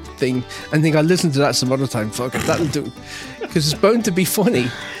emoji thing and think I'll listen to that some other time. Fuck it, that'll do. Because it's bound to be funny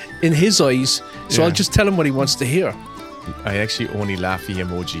in his eyes. So I'll just tell him what he wants to hear. I actually only laughy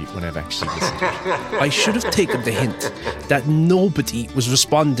emoji when I've actually listened to it. I should have taken the hint that nobody was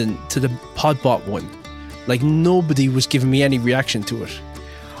responding to the Podbot one. Like nobody was giving me any reaction to it.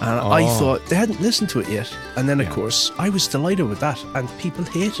 And I thought they hadn't listened to it yet. And then, of course, I was delighted with that, and people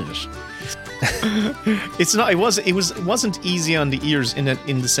hated it. It's not. It wasn't easy on the ears in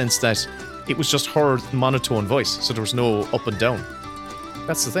the sense that it was just her monotone voice, so there was no up and down.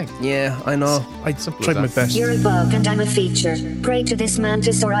 That's the thing. Yeah, I know. I tried my best. You're a bug and I'm a feature. Pray to this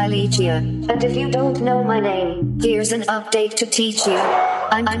mantis or I'll eat you. And if you don't know my name, here's an update to teach you.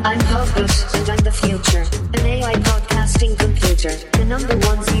 I'm Puffbus and I'm the future. An AI podcasting computer. The number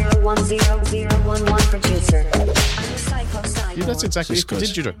 1010011 producer. I'm a psycho. Yeah, that's exactly what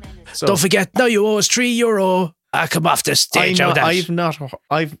did you do. So, don't forget, now you owe us €3. Come off the stage. I've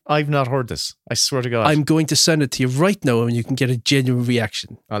not heard this. I swear to God. I'm going to send it to you right now, and you can get a genuine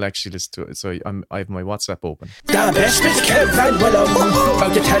reaction. I'll actually listen to it. So I have my WhatsApp open. The Best Bits Kev and Willem,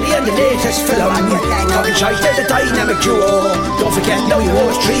 about the telly and the latest film. Talking shite and the dynamic duo. Don't forget, now you owe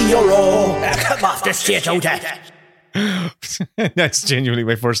us €3. Come off the stage, That's genuinely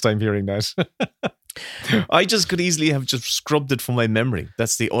my first time hearing that. I just could easily have just scrubbed it from my memory.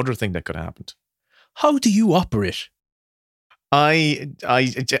 That's the other thing that could have happened. How do you operate? I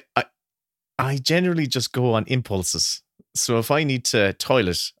generally just go on impulses. So if I need to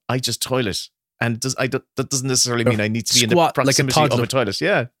toilet, I just toilet. And that doesn't necessarily mean I need to be in the proximity of a toilet.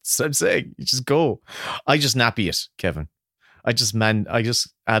 Yeah, so I'm saying, you just go. I just nappy it, Kevin. I just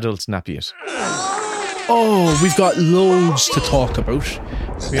adult nappy it. Oh, we've got loads to talk about.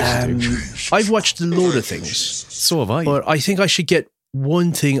 I've watched a load of things. So have I. But I think I should get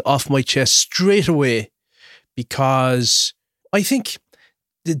one thing off my chest straight away, because I think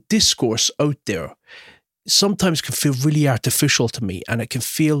the discourse out there sometimes can feel really artificial to me, and it can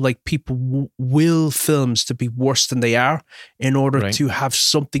feel like people will films to be worse than they are in order to have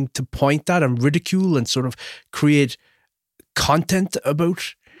something to point at and ridicule and sort of create content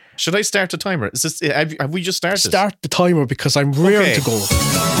about. Should I start the timer? Is this, have we just started? Start the timer because I'm raring to go.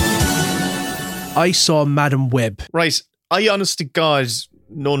 I saw Madam Web. Right. I honest to God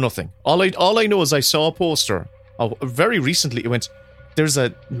know nothing. All I know is I saw a poster very recently. It went, there's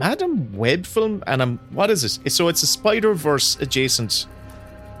a Madam Web film, and what is it? So it's a Spider-Verse adjacent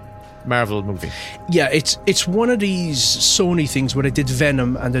Marvel movie. Yeah, it's one of these Sony things where they did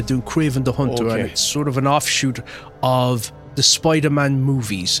Venom and they're doing Kraven the Hunter, and it's sort of an offshoot of the Spider-Man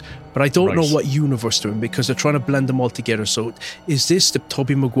movies, but I don't know what universe they're in because they're trying to blend them all together. So is this the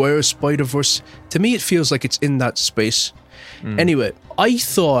Tobey Maguire Spider-Verse? To me, it feels like it's in that space. Anyway, I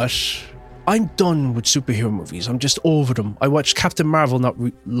thought, I'm done with superhero movies. I'm just over them. I watched Captain Marvel not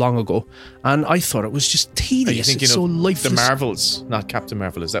long ago, and I thought it was just tedious. Are you thinking it's so lifeless. The Marvels, not Captain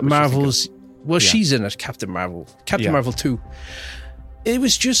Marvel? Is that what Marvel's? Well, she's in it. Captain Marvel. Captain Marvel 2. It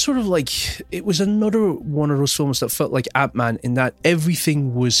was just sort of like, it was another one of those films that felt like Ant-Man in that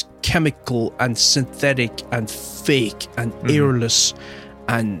everything was chemical and synthetic and fake and airless,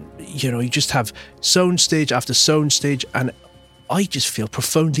 and you just have soundstage after soundstage, and I just feel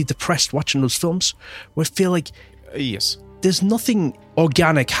profoundly depressed watching those films where I feel like there's nothing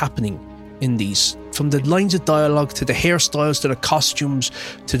organic happening in these, from the lines of dialogue to the hairstyles to the costumes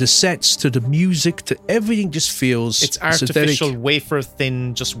to the sets to the music to everything. Just feels it's artificial, wafer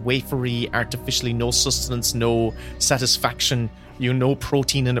thin, just wafery, artificially, no sustenance, no satisfaction, no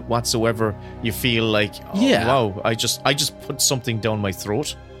protein in it whatsoever. You feel like, wow, I just put something down my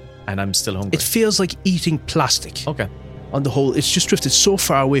throat and I'm still hungry. It feels like eating plastic. Okay. On the whole, it's just drifted so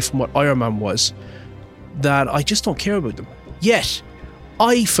far away from what Iron Man was that I just don't care about them. Yet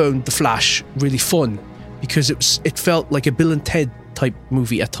I found The Flash really fun because it felt like a Bill and Ted type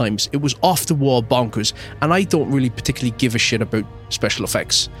movie at times. It was off the wall bonkers, and I don't really particularly give a shit about special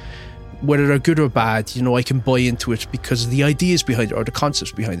effects. Whether they're good or bad, I can buy into it because of the ideas behind it or the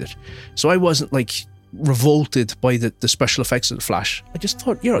concepts behind it. So I wasn't like revolted by the special effects of The Flash. I just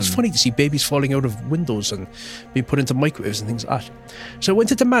thought, it's funny to see babies falling out of windows and being put into microwaves and things like that. So I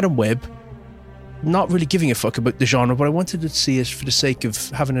went into Madam Web, not really giving a fuck about the genre, but I wanted to see it for the sake of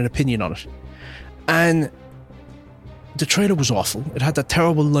having an opinion on it. And the trailer was awful. It had that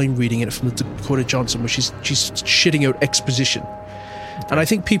terrible line reading in it from Dakota Johnson where she's shitting out exposition. And I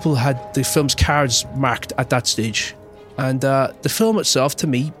think people had the film's cards marked at that stage. And the film itself, to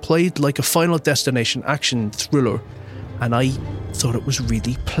me, played like a Final Destination action thriller. And I thought it was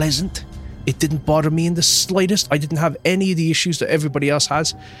really pleasant. It didn't bother me in the slightest. I didn't have any of the issues that everybody else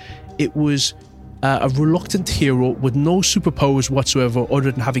has. It was a reluctant hero with no superpowers whatsoever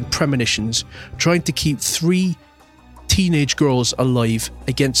other than having premonitions, trying to keep 3 teenage girls alive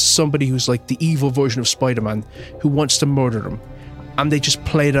against somebody who's like the evil version of Spider-Man who wants to murder them. And they just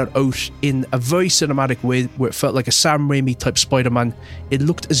played that out in a very cinematic way where it felt like a Sam Raimi type Spider-Man. It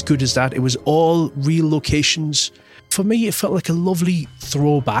looked as good as that. It was all real locations. For me, it felt like a lovely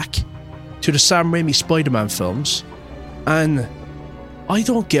throwback to the Sam Raimi Spider-Man films. And I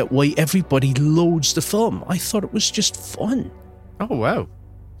don't get why everybody loads the film. I thought it was just fun. Oh, wow.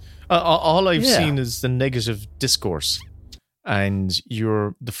 All I've seen is the negative discourse. And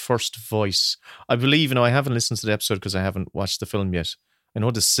you're the first voice. I believe, I haven't listened to the episode because I haven't watched the film yet. I know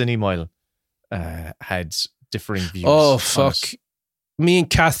the Cinemile had differing views. Oh, fuck. Me and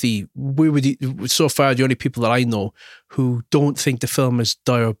Kathy, we were so far the only people that I know who don't think the film is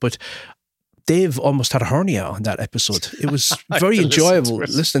dire, but Dave almost had a hernia on that episode. It was very enjoyable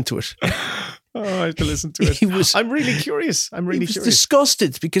listening to it. Oh, I have to listen to it. I'm really curious. He was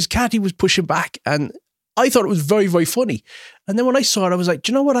disgusted because Kathy was pushing back, and I thought it was very, very funny. And then when I saw it, I was like,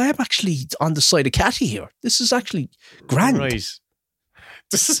 do you know what? I am actually on the side of Kathy here. This is actually grand. Right.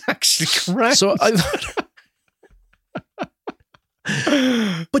 This is actually grand. So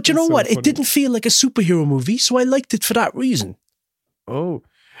but you know what? Funny. It didn't feel like a superhero movie, so I liked it for that reason. Oh,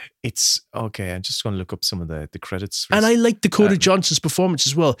 it's okay. I'm just going to look up some of the credits. And I liked Dakota Johnson's performance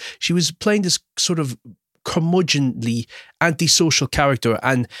as well. She was playing this sort of curmudgeonly antisocial character,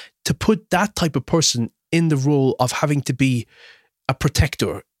 and to put that type of person in the role of having to be a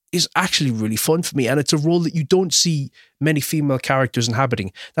protector is actually really fun for me. And it's a role that you don't see many female characters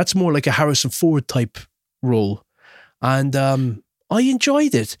inhabiting. That's more like a Harrison Ford type role. And I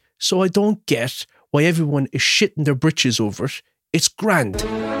enjoyed it. So I don't get why everyone is shitting their britches over it. It's grand.